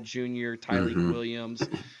so. Hall Jr., Tyreek Williams,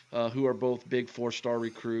 who are both big 4-star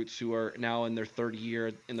recruits who are now in their third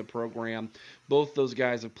year in the program. Both those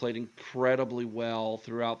guys have played incredibly well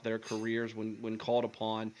throughout their careers when called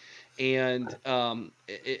upon. And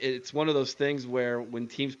it's one of those things where when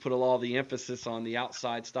teams put a lot of the emphasis on the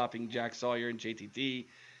outside stopping Jack Sawyer and JTT,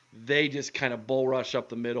 they just kind of bull rush up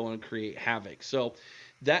the middle and create havoc. So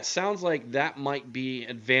that sounds like that might be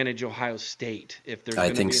advantage Ohio State if there's going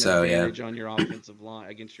to be an advantage on your offensive line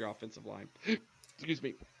against your offensive line. Excuse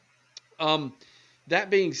me. That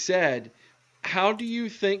being said, how do you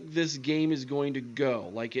think this game is going to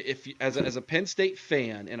go? Like, if as a Penn State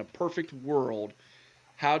fan in a perfect world,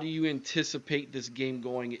 how do you anticipate this game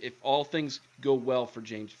going if all things go well for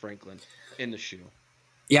James Franklin in the shoe?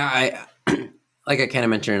 Yeah, like I kind of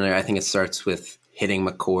mentioned earlier, I think it starts with hitting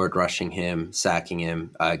McCord, rushing him, sacking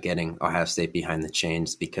him, getting Ohio State behind the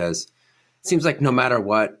chains, because it seems like no matter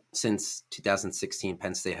what, since 2016,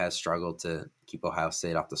 Penn State has struggled to keep Ohio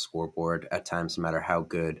State off the scoreboard at times, no matter how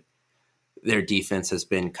good their defense has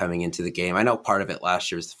been coming into the game. I know part of it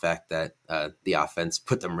last year is the fact that the offense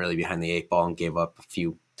put them really behind the 8 ball and gave up a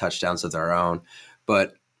few touchdowns of their own.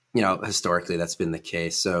 But, historically that's been the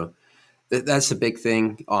case. So that's a big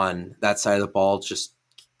thing on that side of the ball, just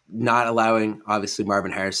not allowing, obviously,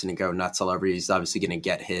 Marvin Harrison to go nuts all over. He's obviously going to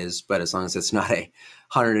get his, but as long as it's not a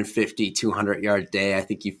 150, 200-yard day, I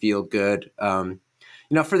think you feel good.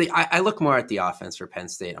 I look more at the offense for Penn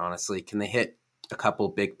State, honestly. Can they hit a couple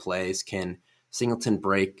big plays? Can Singleton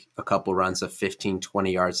break a couple runs of 15,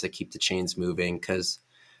 20 yards that keep the chains moving? Because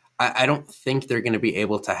I don't think they're going to be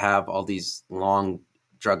able to have all these long,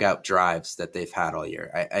 drug-out drives that they've had all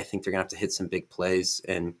year. I think they're going to have to hit some big plays,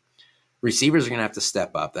 and receivers are going to have to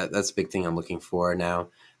step up. That's a big thing I'm looking for now.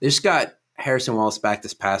 They just got Harrison Wallace back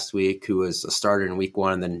this past week, who was a starter in week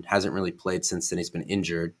 1 and then hasn't really played since then. He's been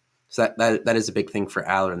injured. So that is a big thing for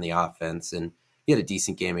Aller in the offense. And he had a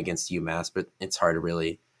decent game against UMass, but it's hard to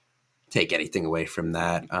really take anything away from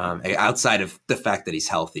that outside of the fact that he's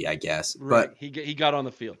healthy, I guess. Right. But he got on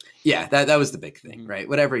the field. Yeah, that was the big thing, right?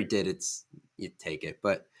 Whatever he did, you take it.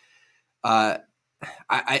 But I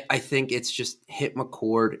think it's just hit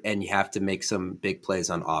McCord and you have to make some big plays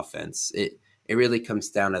on offense. It really comes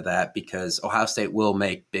down to that, because Ohio State will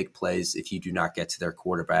make big plays if you do not get to their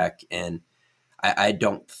quarterback. And I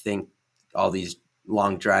don't think all these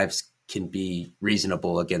long drives can be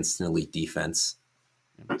reasonable against an elite defense.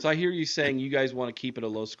 So I hear you saying you guys want to keep it a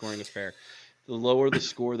low-scoring affair. The lower the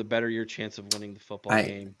score, the better your chance of winning the football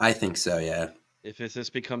game. I think so, yeah. If this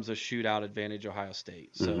becomes a shootout advantage, Ohio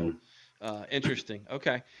State. So Mm-hmm. Interesting.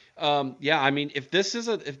 Okay. Yeah, I mean, if this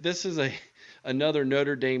is another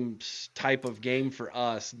Notre Dame type of game for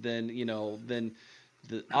us, then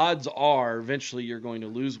the odds are eventually you're going to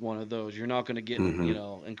lose one of those. You're not going to get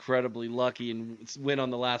incredibly lucky and win on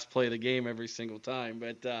the last play of the game every single time.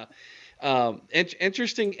 But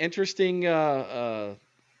interesting.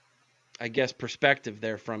 I guess perspective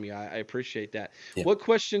there from you. I appreciate that. Yeah. What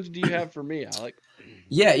questions do you have for me, Alec?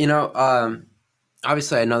 Yeah,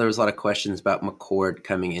 obviously I know there was a lot of questions about McCord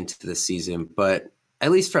coming into the season, but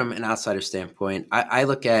at least from an outsider standpoint, I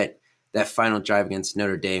look at that final drive against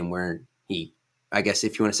Notre Dame where he, I guess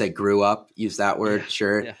if you want to say grew up, use that word,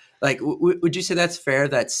 sure. Yeah. Like, would you say that's fair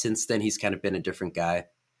that since then he's kind of been a different guy?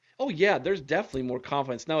 Oh, yeah, there's definitely more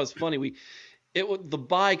confidence. Now, it's funny, the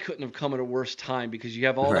bye couldn't have come at a worse time because you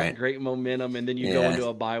have all that great momentum, and then you go into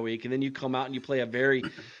a bye week, and then you come out and you play a very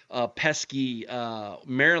pesky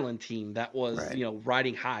Maryland team that was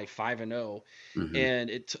riding high 5-0, and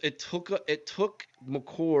it took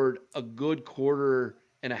McCord a good quarter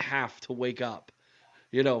and a half to wake up,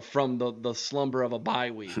 from the slumber of a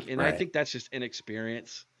bye week, and I think that's just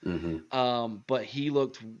inexperience. But he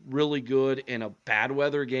looked really good in a bad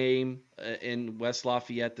weather game in West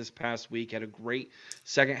Lafayette this past week. Had a great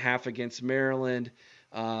second half against Maryland.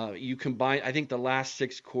 You combine, I think the last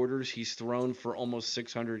 6 quarters he's thrown for almost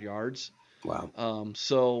 600 yards. Wow.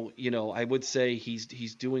 So I would say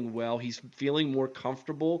he's doing well. He's feeling more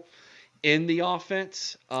comfortable in the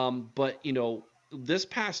offense. But this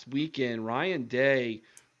past weekend, Ryan Day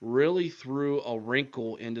really threw a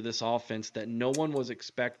wrinkle into this offense that no one was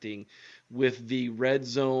expecting with the red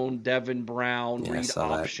zone Devin Brown read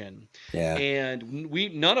option. Yeah. And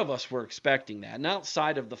none of us were expecting that. And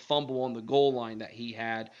outside of the fumble on the goal line that he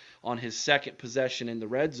had on his second possession in the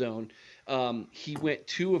red zone, he went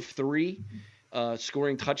 2 of 3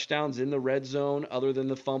 scoring touchdowns in the red zone. Other than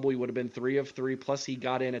the fumble, he would have been 3 of 3. Plus he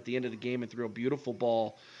got in at the end of the game and threw a beautiful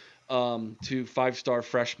ball to 5-star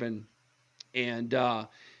freshman.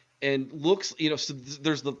 And looks, so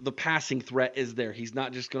there's the passing threat is there. He's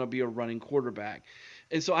not just going to be a running quarterback.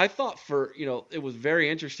 And so I thought it was very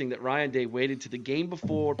interesting that Ryan Day waited to the game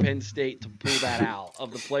before Penn State to pull that out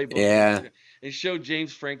of the playbook and show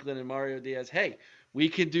James Franklin and Mario Diaz, hey, we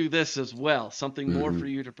can do this as well, something more for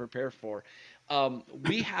you to prepare for.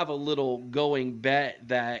 We have a little going bet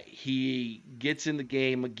that he gets in the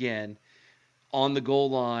game again on the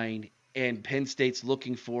goal line and Penn State's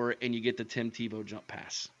looking for it, and you get the Tim Tebow jump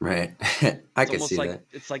pass. Right. I can see that.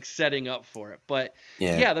 It's like setting up for it. But,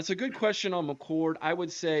 yeah, that's a good question on McCord. I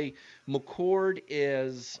would say McCord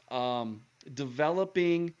is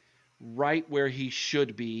developing right where he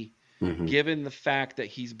should be, given the fact that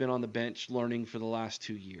he's been on the bench learning for the last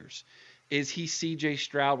 2 years. Is he C.J.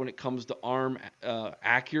 Stroud when it comes to arm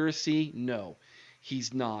accuracy? No,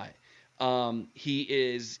 he's not.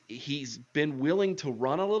 He's been willing to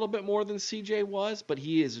run a little bit more than CJ was, but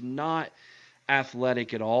he is not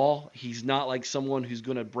athletic at all. He's not like someone who's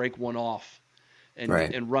going to break one off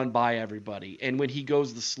and run by everybody. And when he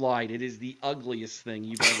goes the slide, it is the ugliest thing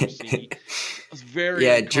you've ever seen. It's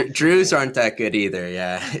very Drews aren't that good either.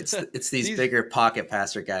 Yeah, it's these bigger pocket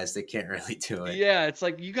passer guys that can't really do it. Yeah, it's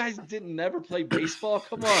like you guys didn't never play baseball.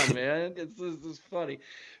 Come on, man. It's funny.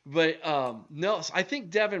 But no, so I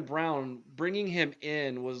think Devin Brown, bringing him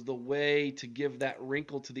in was the way to give that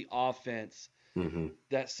wrinkle to the offense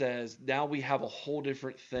that says now we have a whole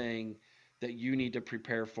different thing that you need to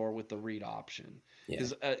prepare for with the read option.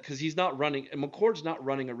 Because he's not running, and McCord's not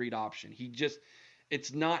running a read option.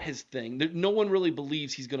 It's not his thing. No one really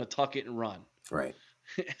believes he's going to tuck it and run. Right.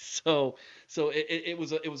 So it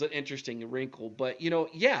was an interesting wrinkle. But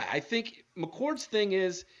I think McCord's thing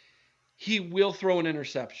is he will throw an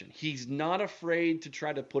interception. He's not afraid to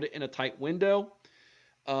try to put it in a tight window.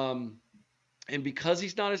 And because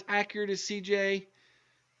he's not as accurate as CJ,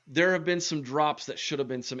 there have been some drops that should have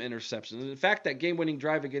been some interceptions. In fact, that game-winning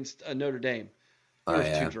drive against Notre Dame, there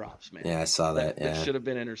was 2 drops, man. Yeah, I saw that. That should have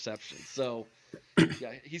been interceptions. So,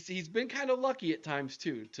 yeah, he's been kind of lucky at times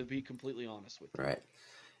too, to be completely honest with you. Right.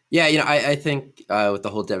 Yeah, I think with the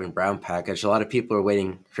whole Devin Brown package, a lot of people are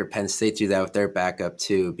waiting for Penn State to do that with their backup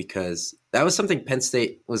too, because that was something Penn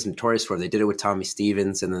State was notorious for. They did it with Tommy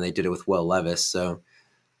Stevens, and then they did it with Will Levis. So,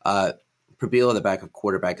 Prabila, the backup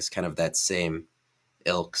quarterback, is kind of that same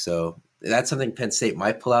ilk. So that's something Penn State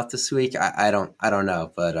might pull out this week. I don't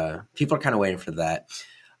know, but people are kind of waiting for that.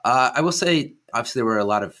 I will say obviously there were a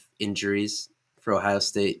lot of injuries for Ohio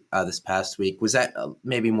State this past week. Was that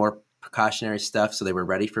maybe more precautionary stuff so they were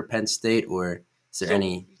ready for Penn State, or is there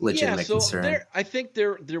any legitimate concern? I think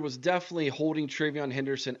there was definitely holding Travion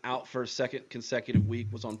Henderson out for a second consecutive week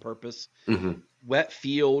was on purpose. Mm-hmm. Wet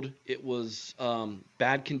field, it was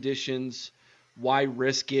bad conditions. Why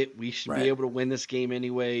risk it? We should be able to win this game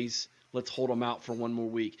anyways. Let's hold him out for one more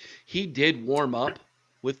week. He did warm up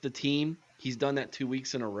with the team. He's done that 2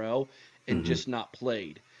 weeks in a row and just not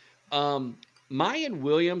played. Mayan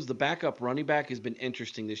Williams, the backup running back, has been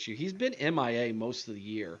interesting this year. He's been MIA most of the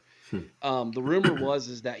year. The rumor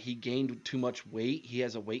is that he gained too much weight. He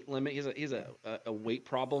has a weight limit. He has a weight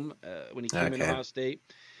problem when he came into Ohio State.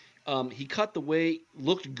 He cut the weight,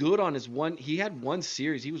 looked good on his one. He had one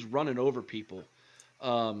series. He was running over people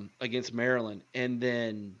against Maryland, and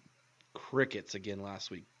then crickets again last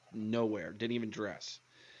week. Nowhere. Didn't even dress.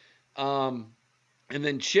 And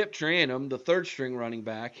then Chip Tranum, the third string running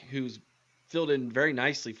back, who's filled in very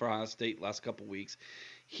nicely for Ohio State last couple weeks.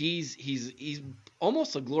 He's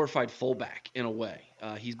almost a glorified fullback in a way.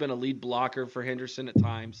 He's been a lead blocker for Henderson at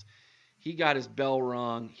times. He got his bell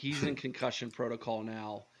rung. He's in concussion protocol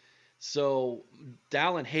now. So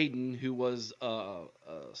Dallin Hayden, who was a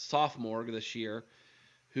sophomore this year,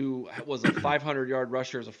 who was a 500-yard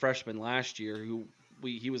rusher as a freshman last year,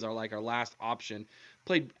 he was our last option,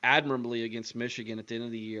 played admirably against Michigan at the end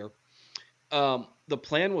of the year. The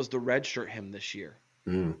plan was to redshirt him this year.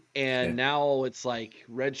 And now it's like,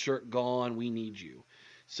 redshirt gone, we need you.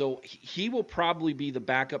 So he will probably be the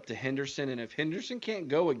backup to Henderson, and if Henderson can't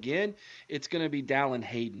go again, it's going to be Dallin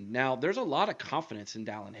Hayden. Now, there's a lot of confidence in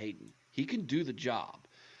Dallin Hayden. He can do the job.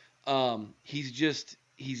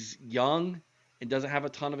 He's young and doesn't have a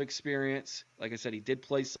ton of experience. Like I said, he did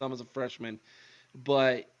play some as a freshman,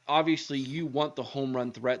 but obviously you want the home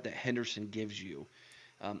run threat that Henderson gives you.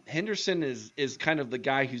 Henderson is kind of the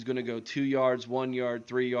guy who's going to go 2 yards, 1 yard,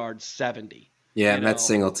 3 yards, 70. Yeah, Matt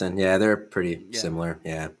Singleton. Yeah, they're pretty similar.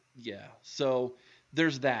 Yeah. Yeah. So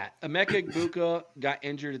there's that. Emeka Egbuka got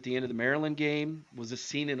injured at the end of the Maryland game, was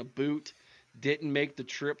seen in a boot, didn't make the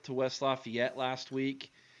trip to West Lafayette last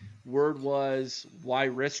week. Word was, why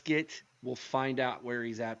risk it? We'll find out where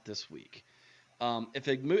he's at this week. If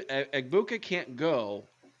Egbuka can't go,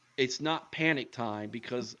 it's not panic time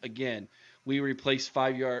because, again, we replace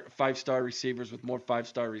five-star receivers with more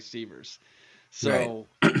five-star receivers. So,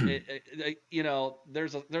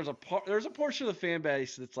 there's a portion of the fan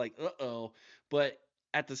base that's like, uh-oh. But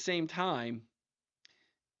at the same time,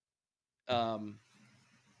 I'm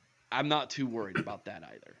not too worried about that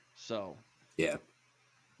either. So, yeah,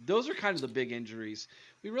 those are kind of the big injuries.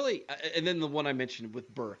 We really, and then the one I mentioned with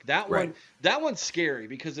Burke, that one's scary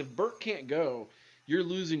because if Burke can't go, you're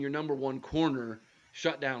losing your number one corner,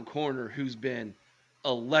 shutdown corner, who's been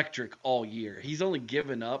electric all year. He's only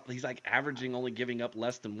given up. He's only giving up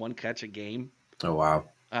less than one catch a game. Oh, wow.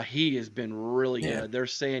 He has been really good. They're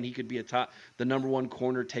saying he could be the number one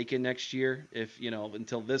corner taken next year if,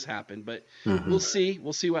 until this happened, but we'll see.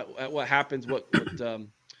 We'll see what happens,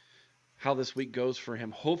 how this week goes for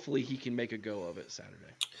him. Hopefully he can make a go of it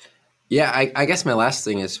Saturday. Yeah, I guess my last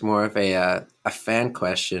thing is more of a fan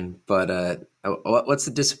question, but what's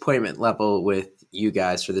the disappointment level with you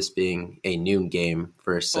guys for this being a noon game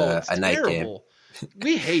versus a night game?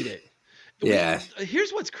 We hate it. Yeah.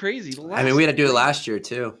 Here's what's crazy. We had to do it last year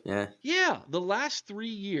too. Yeah. Yeah. The last 3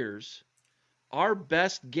 years, our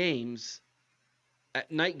best games,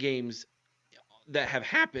 night games that have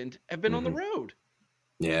happened have been on the road.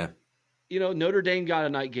 Yeah. Notre Dame got a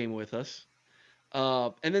night game with us.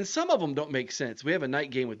 And then some of them don't make sense. We have a night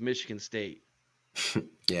game with Michigan State.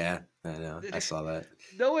 Yeah, I know. I saw that.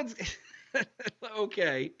 No one's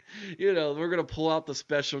okay. We're going to pull out the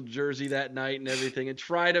special jersey that night and everything and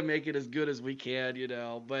try to make it as good as we can,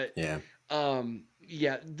 But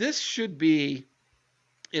this should be,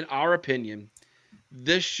 in our opinion,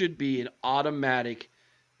 this should be an automatic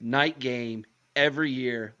night game every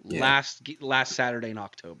year, last Saturday in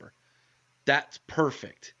October. That's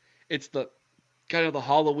perfect. It's the kind of the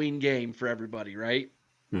Halloween game for everybody, right?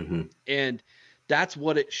 Mm-hmm. And that's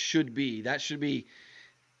what it should be. That should be,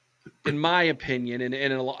 in my opinion, and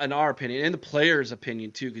in our opinion, and the players'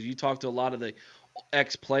 opinion too, because you talk to a lot of the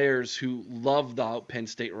ex-players who love the Penn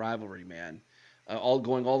State rivalry, man.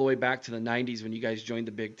 Going all the way back to the 90s when you guys joined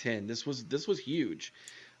the Big Ten. This was huge.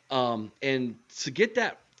 And to get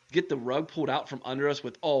the rug pulled out from under us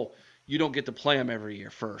with, you don't get to play them every year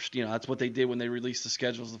first. That's what they did when they released the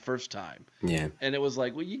schedules the first time. Yeah. And it was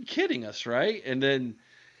like, well, you're kidding us, right? And then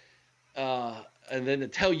to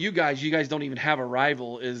tell you guys don't even have a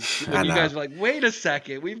rival is when you guys are like, wait a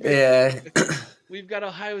second. we've got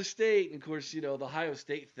Ohio State, and of course, the Ohio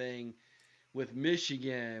State thing with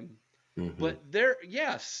Michigan. But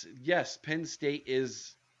yes, Penn State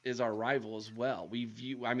is our rival as well.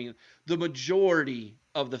 The majority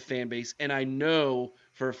of the fan base, and I know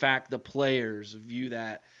for a fact the players view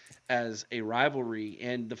that as a rivalry.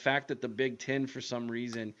 And the fact that the Big Ten, for some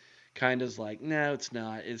reason, kind of is like, no, it's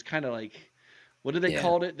not. It's kind of like, what did they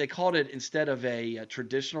call it? They called it, instead of a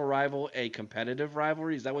traditional rival, a competitive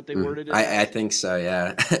rivalry. Is that what they worded it? I think so,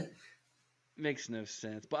 yeah. Makes no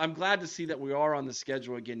sense, but I'm glad to see that we are on the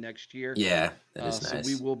schedule again next year. Yeah, that is so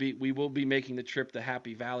nice. we will be making the trip to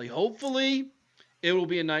Happy Valley. Hopefully, it will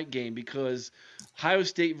be a night game, because Ohio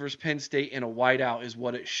State versus Penn State in a whiteout is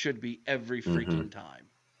what it should be every freaking time.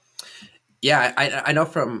 Yeah, I know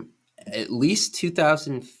from at least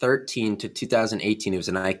 2013 to 2018, it was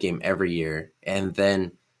a night game every year, and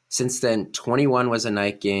then since then, 21 was a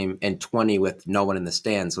night game, and 20 with no one in the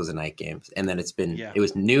stands was a night game. And then it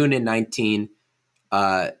was noon in 19,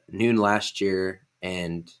 noon last year,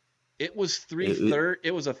 and it was 3:30.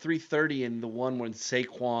 It was a 3:30 in the one when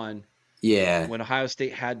Saquon. Yeah. When Ohio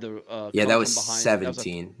State had the that was behind.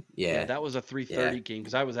 17. That was a 3:30 game,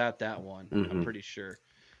 because I was at that one. I'm pretty sure.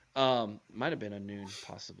 Might have been a noon,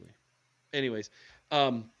 possibly. Anyways,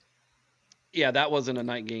 that wasn't a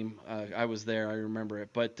night game. I was there. I remember it.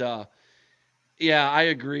 But, I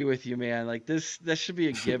agree with you, man. Like, that should be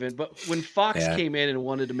a given. But when Fox came in and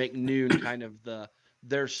wanted to make noon kind of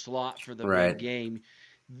their slot for the big game,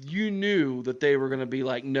 you knew that they were going to be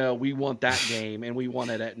like, no, we want that game, and we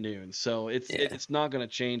want it at noon. So it's not going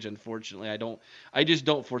to change, unfortunately. I just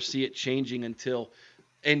don't foresee it changing until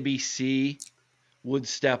NBC would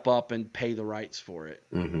step up and pay the rights for it.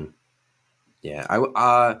 Yeah,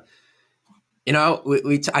 I know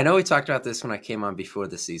we talked about this when I came on before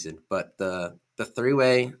the season, but the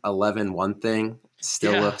three-way 11-1 thing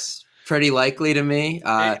still looks pretty likely to me.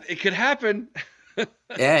 It could happen.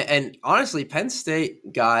 And honestly, Penn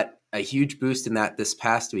State got a huge boost in that this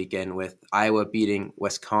past weekend with Iowa beating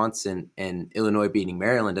Wisconsin and Illinois beating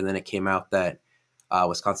Maryland, and then it came out that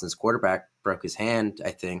Wisconsin's quarterback broke his hand,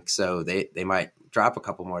 I think, so they might drop a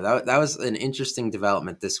couple more. That was an interesting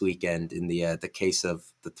development this weekend in the case of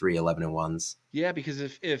the 3 11-1s. Yeah, because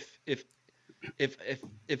if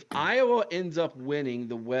Iowa ends up winning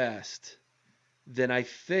the West, then I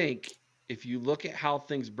think if you look at how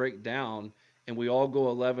things break down and we all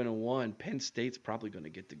go 11-1, Penn State's probably going to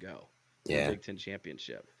get to go to the Big Ten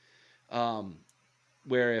championship.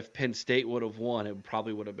 Where if Penn State would have won, it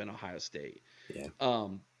probably would have been Ohio State. Yeah.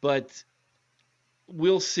 But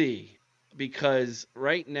we'll see, because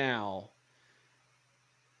right now,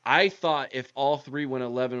 I thought if all three went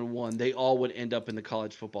 11-1, they all would end up in the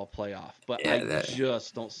college football playoff. But I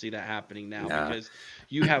just don't see that happening now, because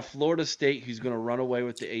you have Florida State, who's going to run away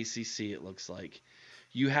with the ACC, it looks like.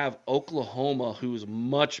 You have Oklahoma, who's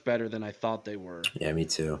much better than I thought they were. Yeah, me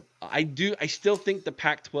too. I still think the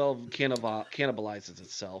Pac-12 cannibalizes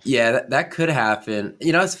itself. Yeah, that could happen.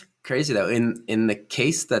 It's crazy, though. In the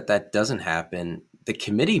case that doesn't happen, the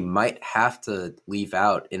committee might have to leave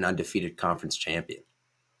out an undefeated conference champion.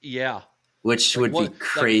 Yeah. Which would be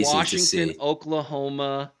crazy like Washington, to see.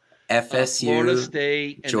 Oklahoma, FSU, Florida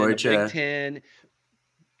State, and Georgia. Then the Big Ten.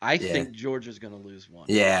 I think Georgia's going to lose one.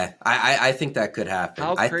 Yeah, I think that could happen.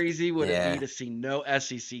 How crazy would it be to see no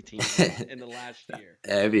SEC teams in the last year?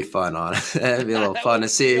 It'd be fun, honestly. It'd be a little fun to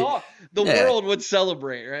see. The world would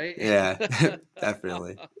celebrate, right? Yeah,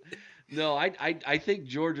 definitely. No, I think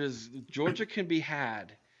Georgia can be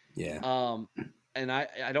had. Yeah. And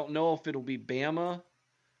I don't know if it'll be Bama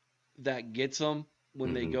that gets them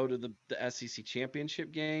when they go to the SEC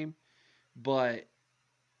championship game, but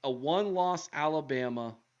a one-loss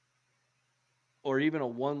Alabama or even a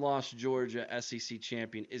one-loss Georgia SEC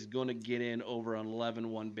champion is going to get in over an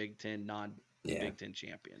 11-1 Big Ten non-Big Ten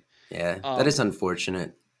champion. Yeah, that is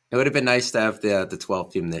unfortunate. It would have been nice to have the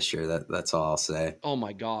 12th team this year. That's all I'll say. Oh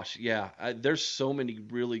my gosh, yeah. There's so many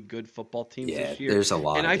really good football teams this year. There's a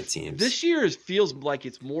lot of good teams. This year feels like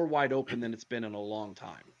it's more wide open than it's been in a long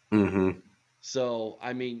time. So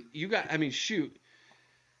shoot,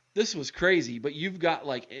 this was crazy. But you've got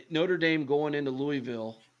like Notre Dame going into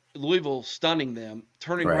Louisville stunning them,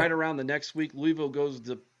 turning right around the next week. Louisville goes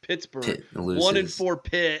to Pittsburgh, 1-4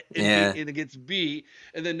 Pitt, and it gets beat,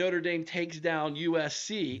 and then Notre Dame takes down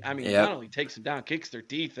USC. Not only takes them down, kicks their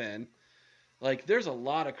teeth in. Like, there's a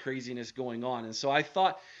lot of craziness going on, and so I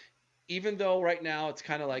thought, even though right now it's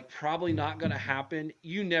kind of like probably not going to happen,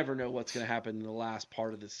 you never know what's going to happen in the last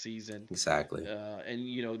part of the season. Exactly.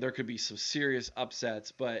 And there could be some serious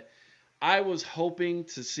upsets, but I was hoping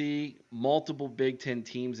to see multiple Big Ten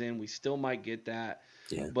teams in. We still might get that.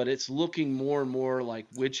 but it's looking more and more like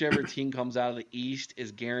whichever team comes out of the East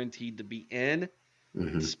is guaranteed to be in,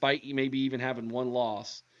 despite maybe even having one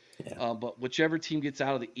loss. Yeah. But whichever team gets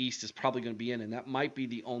out of the East is probably going to be in, and that might be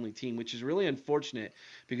the only team, which is really unfortunate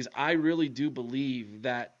because I really do believe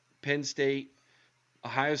that Penn State,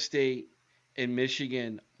 Ohio State, and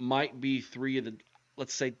Michigan might be three of the,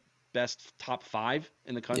 let's say, best top 5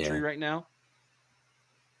 in the country right now.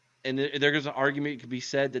 And there's an argument could be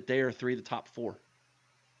said that they are 3 of the top 4.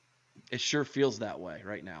 It sure feels that way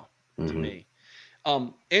right now to me.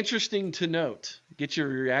 Interesting to note, get your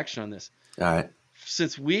reaction on this. All right.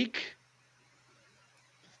 Since week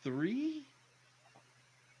 3,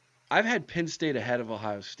 I've had Penn State ahead of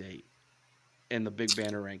Ohio State in the Big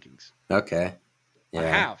Banner rankings. Okay. Yeah. I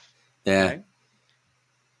have. Yeah.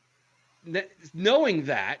 Okay? Knowing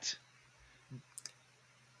that,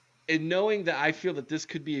 and knowing that I feel that this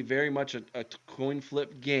could be very much a coin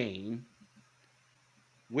flip game,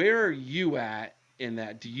 where are you at in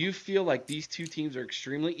that? Do you feel like these two teams are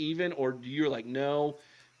extremely even, or do you like, no,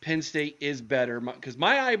 Penn State is better? Because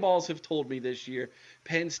my eyeballs have told me this year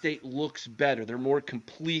Penn State looks better. They're more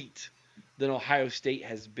complete than Ohio State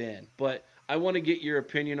has been. But I want to get your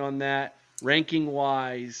opinion on that.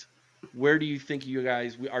 Ranking-wise, where do you think you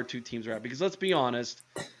guys, our two teams are at? Because let's be honest,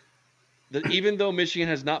 that even though Michigan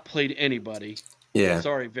has not played anybody,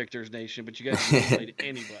 sorry, Victor's Nation, but you guys haven't played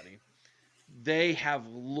anybody, they have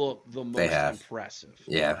looked the most impressive.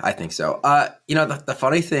 Yeah, I think so. The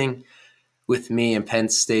funny thing with me and Penn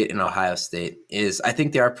State and Ohio State is I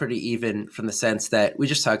think they are pretty even from the sense that we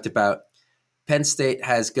just talked about. Penn State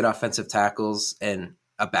has good offensive tackles and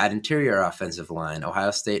a bad interior offensive line.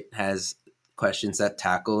 Ohio State has questions at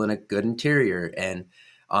tackle and a good interior. And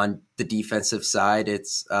on the defensive side,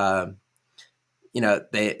 it's, Penn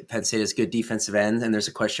State has good defensive ends and there's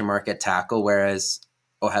a question mark at tackle, whereas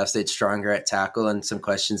Ohio State's stronger at tackle and some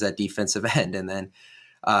questions at defensive end. And then,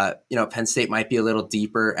 Penn State might be a little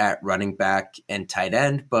deeper at running back and tight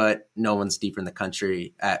end, but no one's deeper in the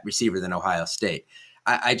country at receiver than Ohio State.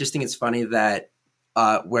 I just think it's funny that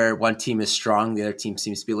where one team is strong, the other team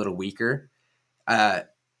seems to be a little weaker.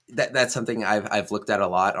 That's something I've looked at a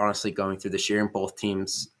lot, honestly, going through this year. And both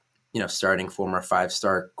teams, starting former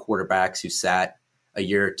 5-star quarterbacks who sat a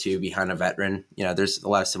year or two behind a veteran. There's a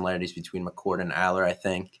lot of similarities between McCord and Aller, I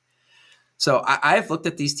think. So I've looked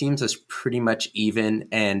at these teams as pretty much even,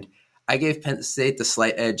 and I gave Penn State the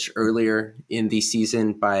slight edge earlier in the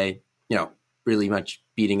season by, really much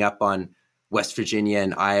beating up on West Virginia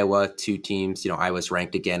and Iowa, two teams. Iowa's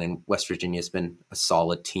ranked again, and West Virginia's been a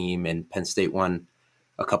solid team, and Penn State won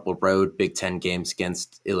a couple of road Big Ten games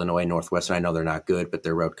against Illinois, Northwestern. I know they're not good, but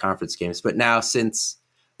they're road conference games. But now since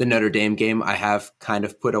the Notre Dame game, I have kind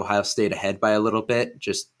of put Ohio State ahead by a little bit.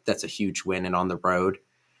 Just that's a huge win and on the road.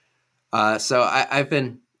 So I've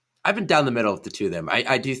been down the middle of the two of them.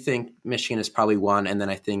 I do think Michigan is probably one, and then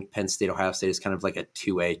I think Penn State, Ohio State is kind of like a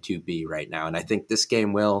 2A, 2B right now. And I think this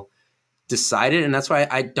game will decide it, and that's why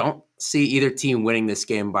I don't see either team winning this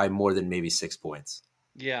game by more than maybe 6 points.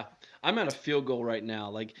 Yeah, I'm at a field goal right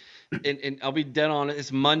now. And I'll be dead on it.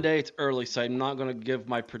 It's Monday. It's early, so I'm not going to give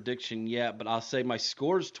my prediction yet, but I'll say my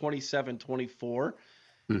score is 27-24.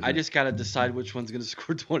 I just got to decide which one's going to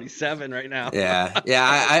score 27 right now. Yeah.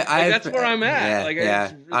 That's where I'm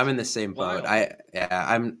at. I'm in the same boat.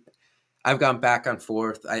 I've gone back and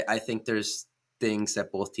forth. I think there's things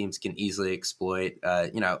that both teams can easily exploit.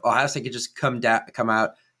 Ohio State could just come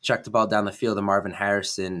out, chuck the ball down the field to Marvin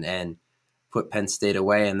Harrison and put Penn State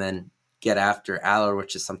away, and then get after Aller,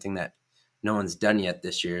 which is something that no one's done yet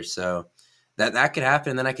this year. So that could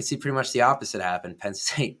happen. And then I could see pretty much the opposite happen. Penn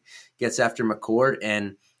State gets after McCord,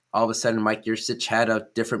 and all of a sudden Mike Yurcich had a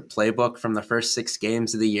different playbook from the first 6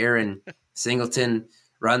 games of the year, and Singleton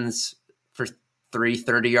runs for 3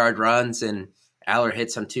 30-yard runs, and Aller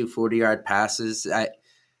hits on 2 40-yard passes. I'd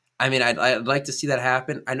like to see that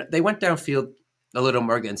happen. I know they went downfield a little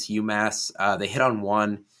more against UMass. They hit on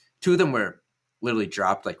 1. 2 of them were literally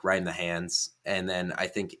dropped like right in the hands. And then I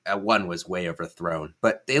think 1 was way overthrown,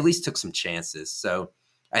 but they at least took some chances. So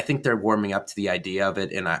I think they're warming up to the idea of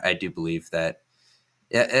it. And I do believe that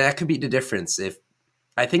that could be the difference.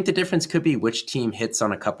 I think the difference could be which team hits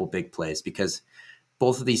on a couple big plays, because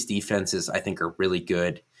both of these defenses I think are really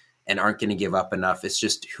good and aren't going to give up enough. It's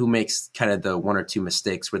just who makes kind of the 1 or 2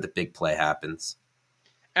 mistakes where the big play happens.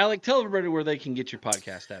 Alec, tell everybody where they can get your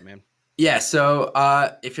podcast at, man. Yeah, so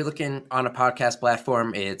if you're looking on a podcast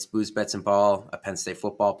platform, it's Booze, Bets, and Ball, a Penn State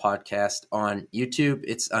football podcast. On YouTube,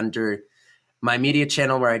 it's under my media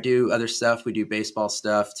channel where I do other stuff. We do baseball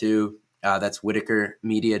stuff too. That's Whitaker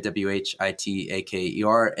Media,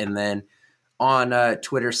 WHITAKER. And then on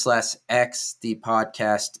Twitter/X. The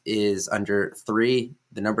podcast is under 3,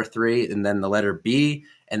 the number 3, and then the letter B,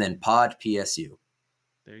 and then pod PSU.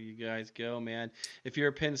 There you guys go, man. If you're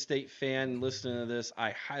a Penn State fan listening to this,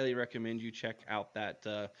 I highly recommend you check out that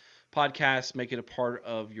podcast. Make it a part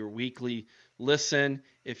of your weekly listen.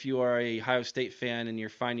 If you are a Ohio State fan and you're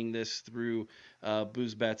finding this through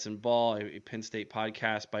Booze, Bets, and Ball, a Penn State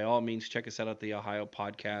podcast, by all means, check us out at the Ohio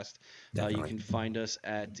Podcast. You can find us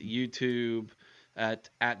at YouTube, at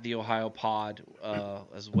the Ohio Pod,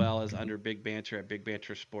 as well as under Big Banter at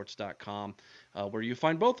bigbantersports.com, where you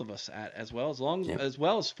find both of us at, as well as 12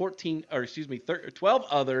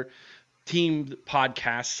 other team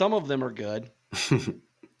podcasts. Some of them are good.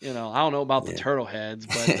 I don't know about the turtle heads,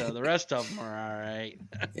 but the rest of them are all right.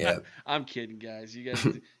 Yeah. I'm kidding, guys. You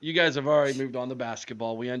guys have already moved on to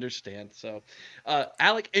basketball. We understand. So,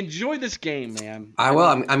 Alec, enjoy this game, man. I will.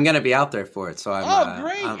 I'm going to be out there for it. So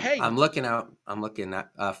great. I'm looking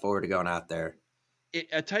forward to going out there.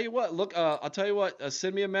 I tell you what. Look, I'll tell you what.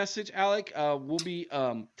 Send me a message, Alec. We'll be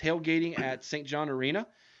tailgating at St. John Arena.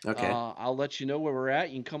 Okay. I'll let you know where we're at.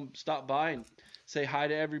 You can come stop by and say hi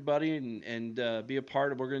to everybody and be a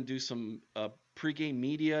part of. We're going to do some pregame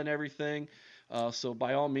media and everything. So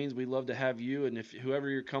by all means, we'd love to have you. And if whoever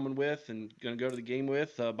you're coming with and going to go to the game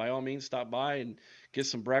with, by all means, stop by and get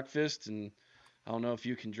some breakfast. And I don't know if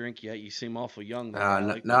you can drink yet. You seem awful young. No,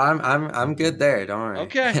 I'm good there. Don't worry.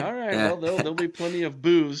 Okay, all right. Yeah. Well, there'll be plenty of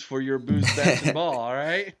booze for your Booze, Bets, and Ball. All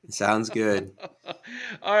right. Sounds good.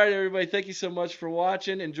 All right, everybody. Thank you so much for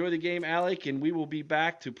watching. Enjoy the game, Alec, and we will be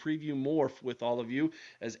back to preview more with all of you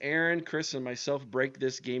as Aaron, Chris, and myself break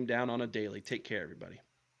this game down on a daily. Take care, everybody.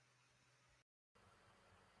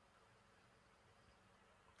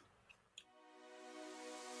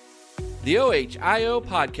 The OHIO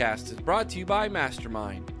podcast is brought to you by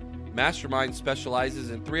Mastermind. Mastermind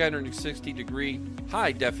specializes in 360-degree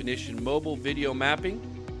high-definition mobile video mapping,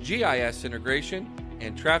 GIS integration,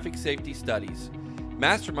 and traffic safety studies.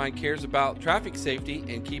 Mastermind cares about traffic safety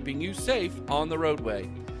and keeping you safe on the roadway.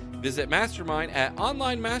 Visit Mastermind at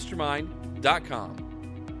onlinemastermind.com.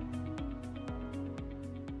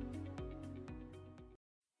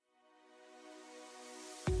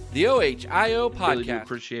 The OHIO podcast. Really do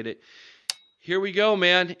appreciate it. Here we go,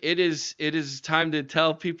 man. It is time to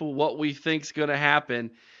tell people what we think's going to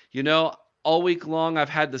happen. All week long I've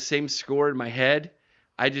had the same score in my head.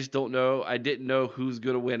 I just don't know. I didn't know who's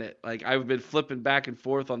going to win it. Like, I've been flipping back and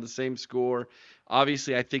forth on the same score.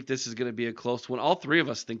 Obviously, I think this is going to be a close one. All three of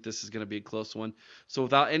us think this is going to be a close one. So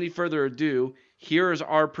without any further ado, here's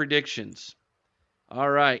our predictions.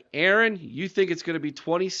 All right, Aaron, you think it's going to be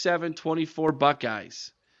 27-24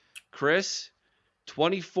 Buckeyes. Chris,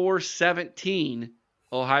 24-17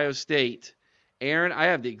 Ohio State. Aaron, I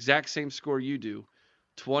have the exact same score you do.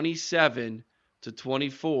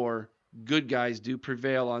 27-24. Good guys do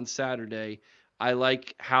prevail on Saturday. I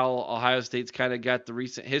like how Ohio State's kind of got the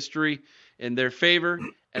recent history in their favor.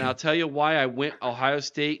 And I'll tell you why I went Ohio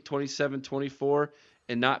State 27-24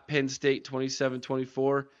 and not Penn State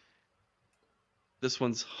 27-24. This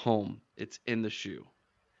one's home. It's in the shoe.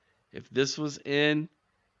 If this was in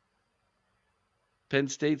Penn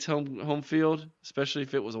State's home field, especially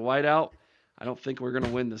if it was a whiteout, I don't think we're going to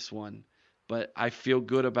win this one. But I feel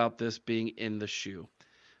good about this being in the shoe.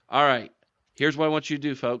 All right, here's what I want you to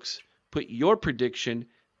do, folks. Put your prediction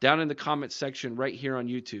down in the comment section right here on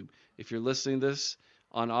YouTube. If you're listening to this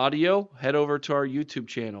on audio, head over to our YouTube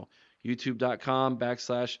channel,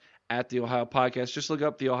 youtube.com/@the-Ohio-Podcast. Just look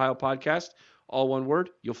up the Ohio Podcast, all one word.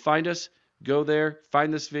 You'll find us. Go there,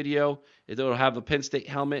 find this video. It'll have a Penn State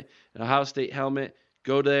helmet, an Ohio State helmet.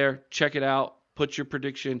 Go there, check it out. Put your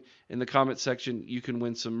prediction in the comment section. You can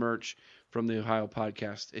win some merch from the Ohio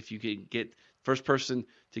Podcast. If you can get first person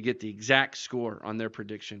to get the exact score on their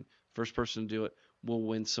prediction, first person to do it will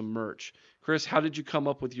win some merch. Chris, how did you come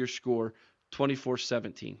up with your score,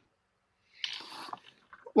 24-17?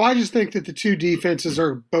 Well, I just think that the two defenses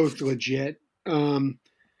are both legit. And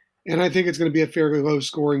I think it's going to be a fairly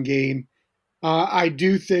low-scoring game. I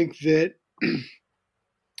do think that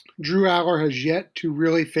Drew Aller has yet to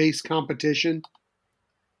really face competition.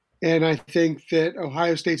 And I think that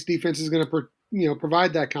Ohio State's defense is going to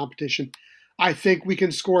provide that competition. I think we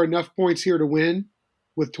can score enough points here to win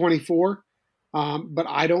with 24. But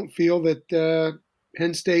I don't feel that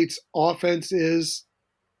Penn State's offense is,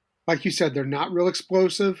 like you said, they're not real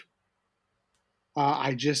explosive.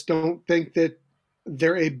 I just don't think that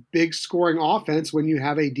they're a big scoring offense when you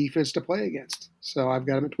have a defense to play against. So I've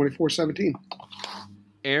got them at 24-17.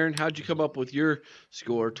 Aaron, how'd you come up with your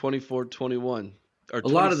score, 24-21? Or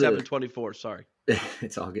 27-24, sorry.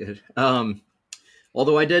 It's all good.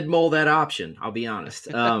 Although I did mull that option, I'll be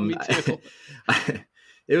honest. Me too.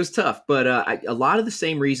 It was tough, but a lot of the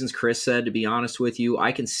same reasons Chris said, to be honest with you,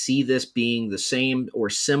 I can see this being the same or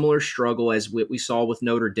similar struggle as what we saw with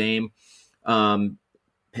Notre Dame.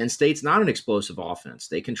 Penn State's not an explosive offense.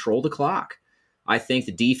 They control the clock. I think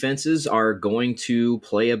the defenses are going to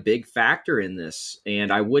play a big factor in this,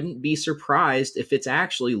 and I wouldn't be surprised if it's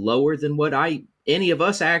actually lower than what any of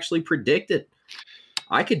us actually predicted.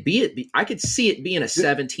 I could see it being a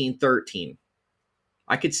 17-13.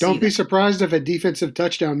 I could see. Don't be surprised if a defensive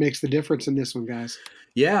touchdown makes the difference in this one, guys.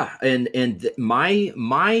 Yeah, and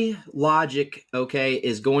my logic, okay,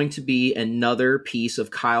 is going to be another piece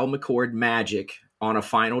of Kyle McCord magic on a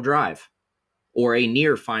final drive or a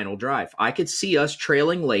near final drive. I could see us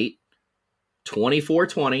trailing late,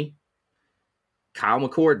 24-20. Kyle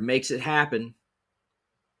McCord makes it happen.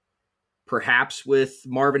 Perhaps with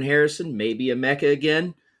Marvin Harrison, maybe a Mecca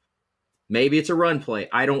again. Maybe it's a run play.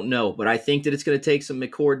 I don't know, but I think that it's going to take some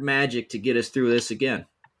McCord magic to get us through this again.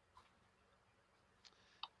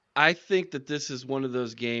 I think that this is one of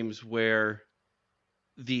those games where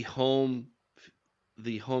the home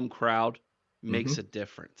crowd makes a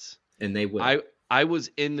difference. And they will. I was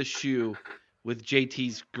in the shoe with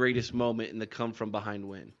JT's greatest moment in the come from behind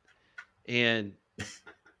win. And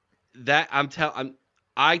that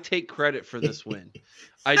I take credit for this win.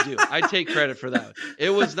 I do. I take credit for that. It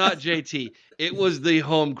was not JT. It was the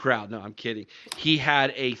home crowd. No, I'm kidding. He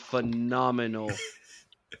had a phenomenal.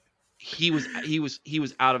 He was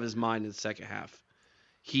out of his mind in the second half.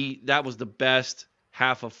 That was the best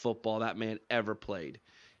half of football that man ever played.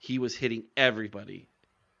 He was hitting everybody.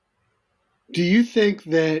 Do you think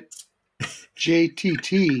that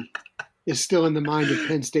JTT is still in the mind of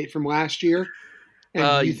Penn State from last year?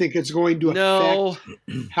 And do you think it's going to affect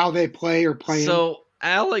how they play or play? So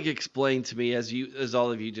Alec explained to me, as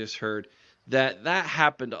all of you just heard, that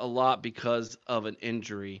happened a lot because of an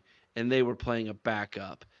injury, and they were playing a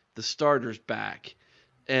backup. The starter's back,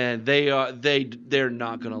 and they're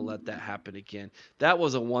not going to let that happen again. That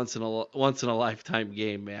was a once in a lifetime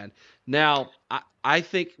game, man. Now I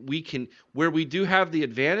think we can, where we do have the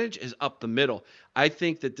advantage is up the middle. I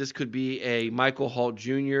think that this could be a Michael Hall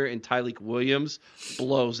Jr. and Tyleik Williams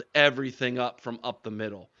blows everything up from up the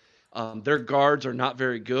middle. Their guards are not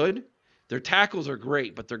very good. Their tackles are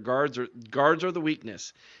great, but their guards are the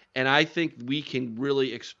weakness. And I think we can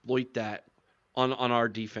really exploit that on our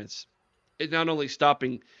defense. It's not only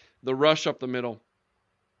stopping the rush up the middle,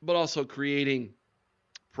 but also creating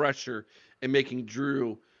pressure and making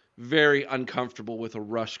Drew very uncomfortable with a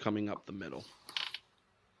rush coming up the middle.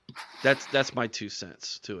 That's my 2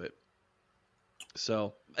 cents to it.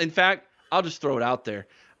 So, in fact, I'll just throw it out there.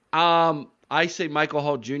 I say Michael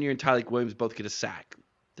Hall Jr. and Tyleik Williams both get a sack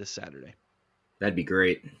this Saturday. That'd be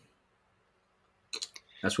great.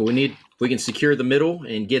 That's what we need. If we can secure the middle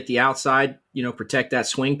and get the outside, protect that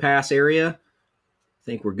swing pass area, I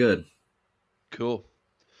think we're good. Cool.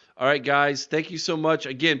 All right, guys, thank you so much.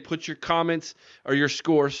 Again, put your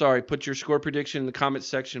score prediction in the comments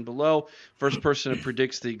section below. First person that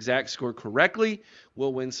predicts the exact score correctly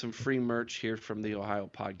will win some free merch here from the Ohio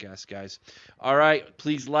Podcast, guys. All right,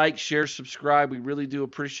 please like, share, subscribe. We really do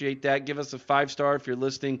appreciate that. Give us a 5-star if you're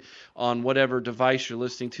listening on whatever device you're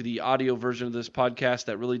listening to the audio version of this podcast.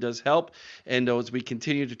 That really does help. And as we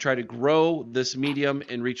continue to try to grow this medium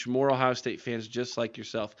and reach more Ohio State fans just like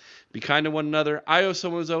yourself, be kind to one another. I owe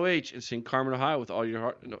someone's OH and sing Carmen, Ohio with all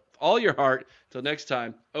your heart. Till next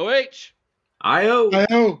time, OH.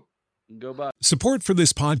 I-O. Go bye. Support for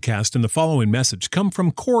this podcast and the following message come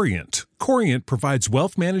from Corient. Corient provides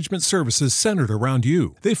wealth management services centered around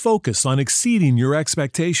you. They focus on exceeding your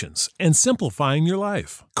expectations and simplifying your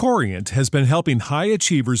life. Corient has been helping high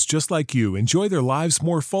achievers just like you enjoy their lives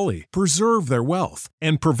more fully, preserve their wealth,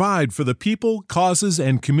 and provide for the people, causes,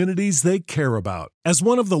 and communities they care about. As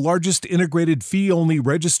one of the largest integrated fee-only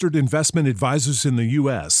registered investment advisors in the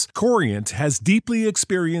U.S., Corient has deeply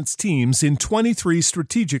experienced teams in 23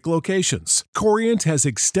 strategic locations. Corient has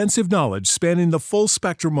extensive knowledge spanning the full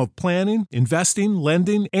spectrum of planning, investing,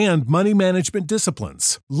 lending, and money management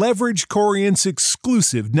disciplines. Leverage Corient's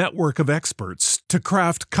exclusive network of experts to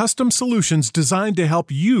craft custom solutions designed to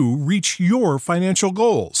help you reach your financial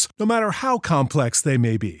goals, no matter how complex they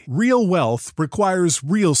may be. Real wealth requires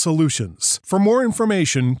real solutions. For more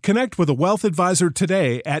information, connect with a wealth advisor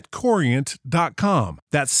today at Corient.com.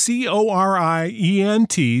 That's Corient.com.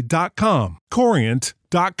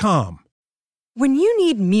 Corient.com. When you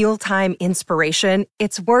need mealtime inspiration,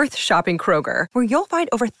 it's worth shopping Kroger, where you'll find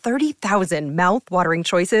over 30,000 mouth-watering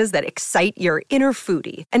choices that excite your inner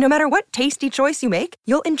foodie. And no matter what tasty choice you make,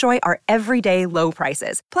 you'll enjoy our everyday low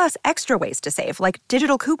prices, plus extra ways to save, like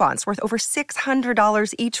digital coupons worth over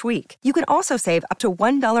 $600 each week. You can also save up to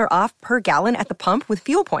 $1 off per gallon at the pump with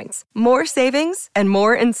fuel points. More savings and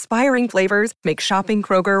more inspiring flavors make shopping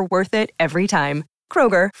Kroger worth it every time.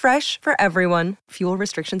 Kroger, fresh for everyone. Fuel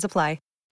restrictions apply.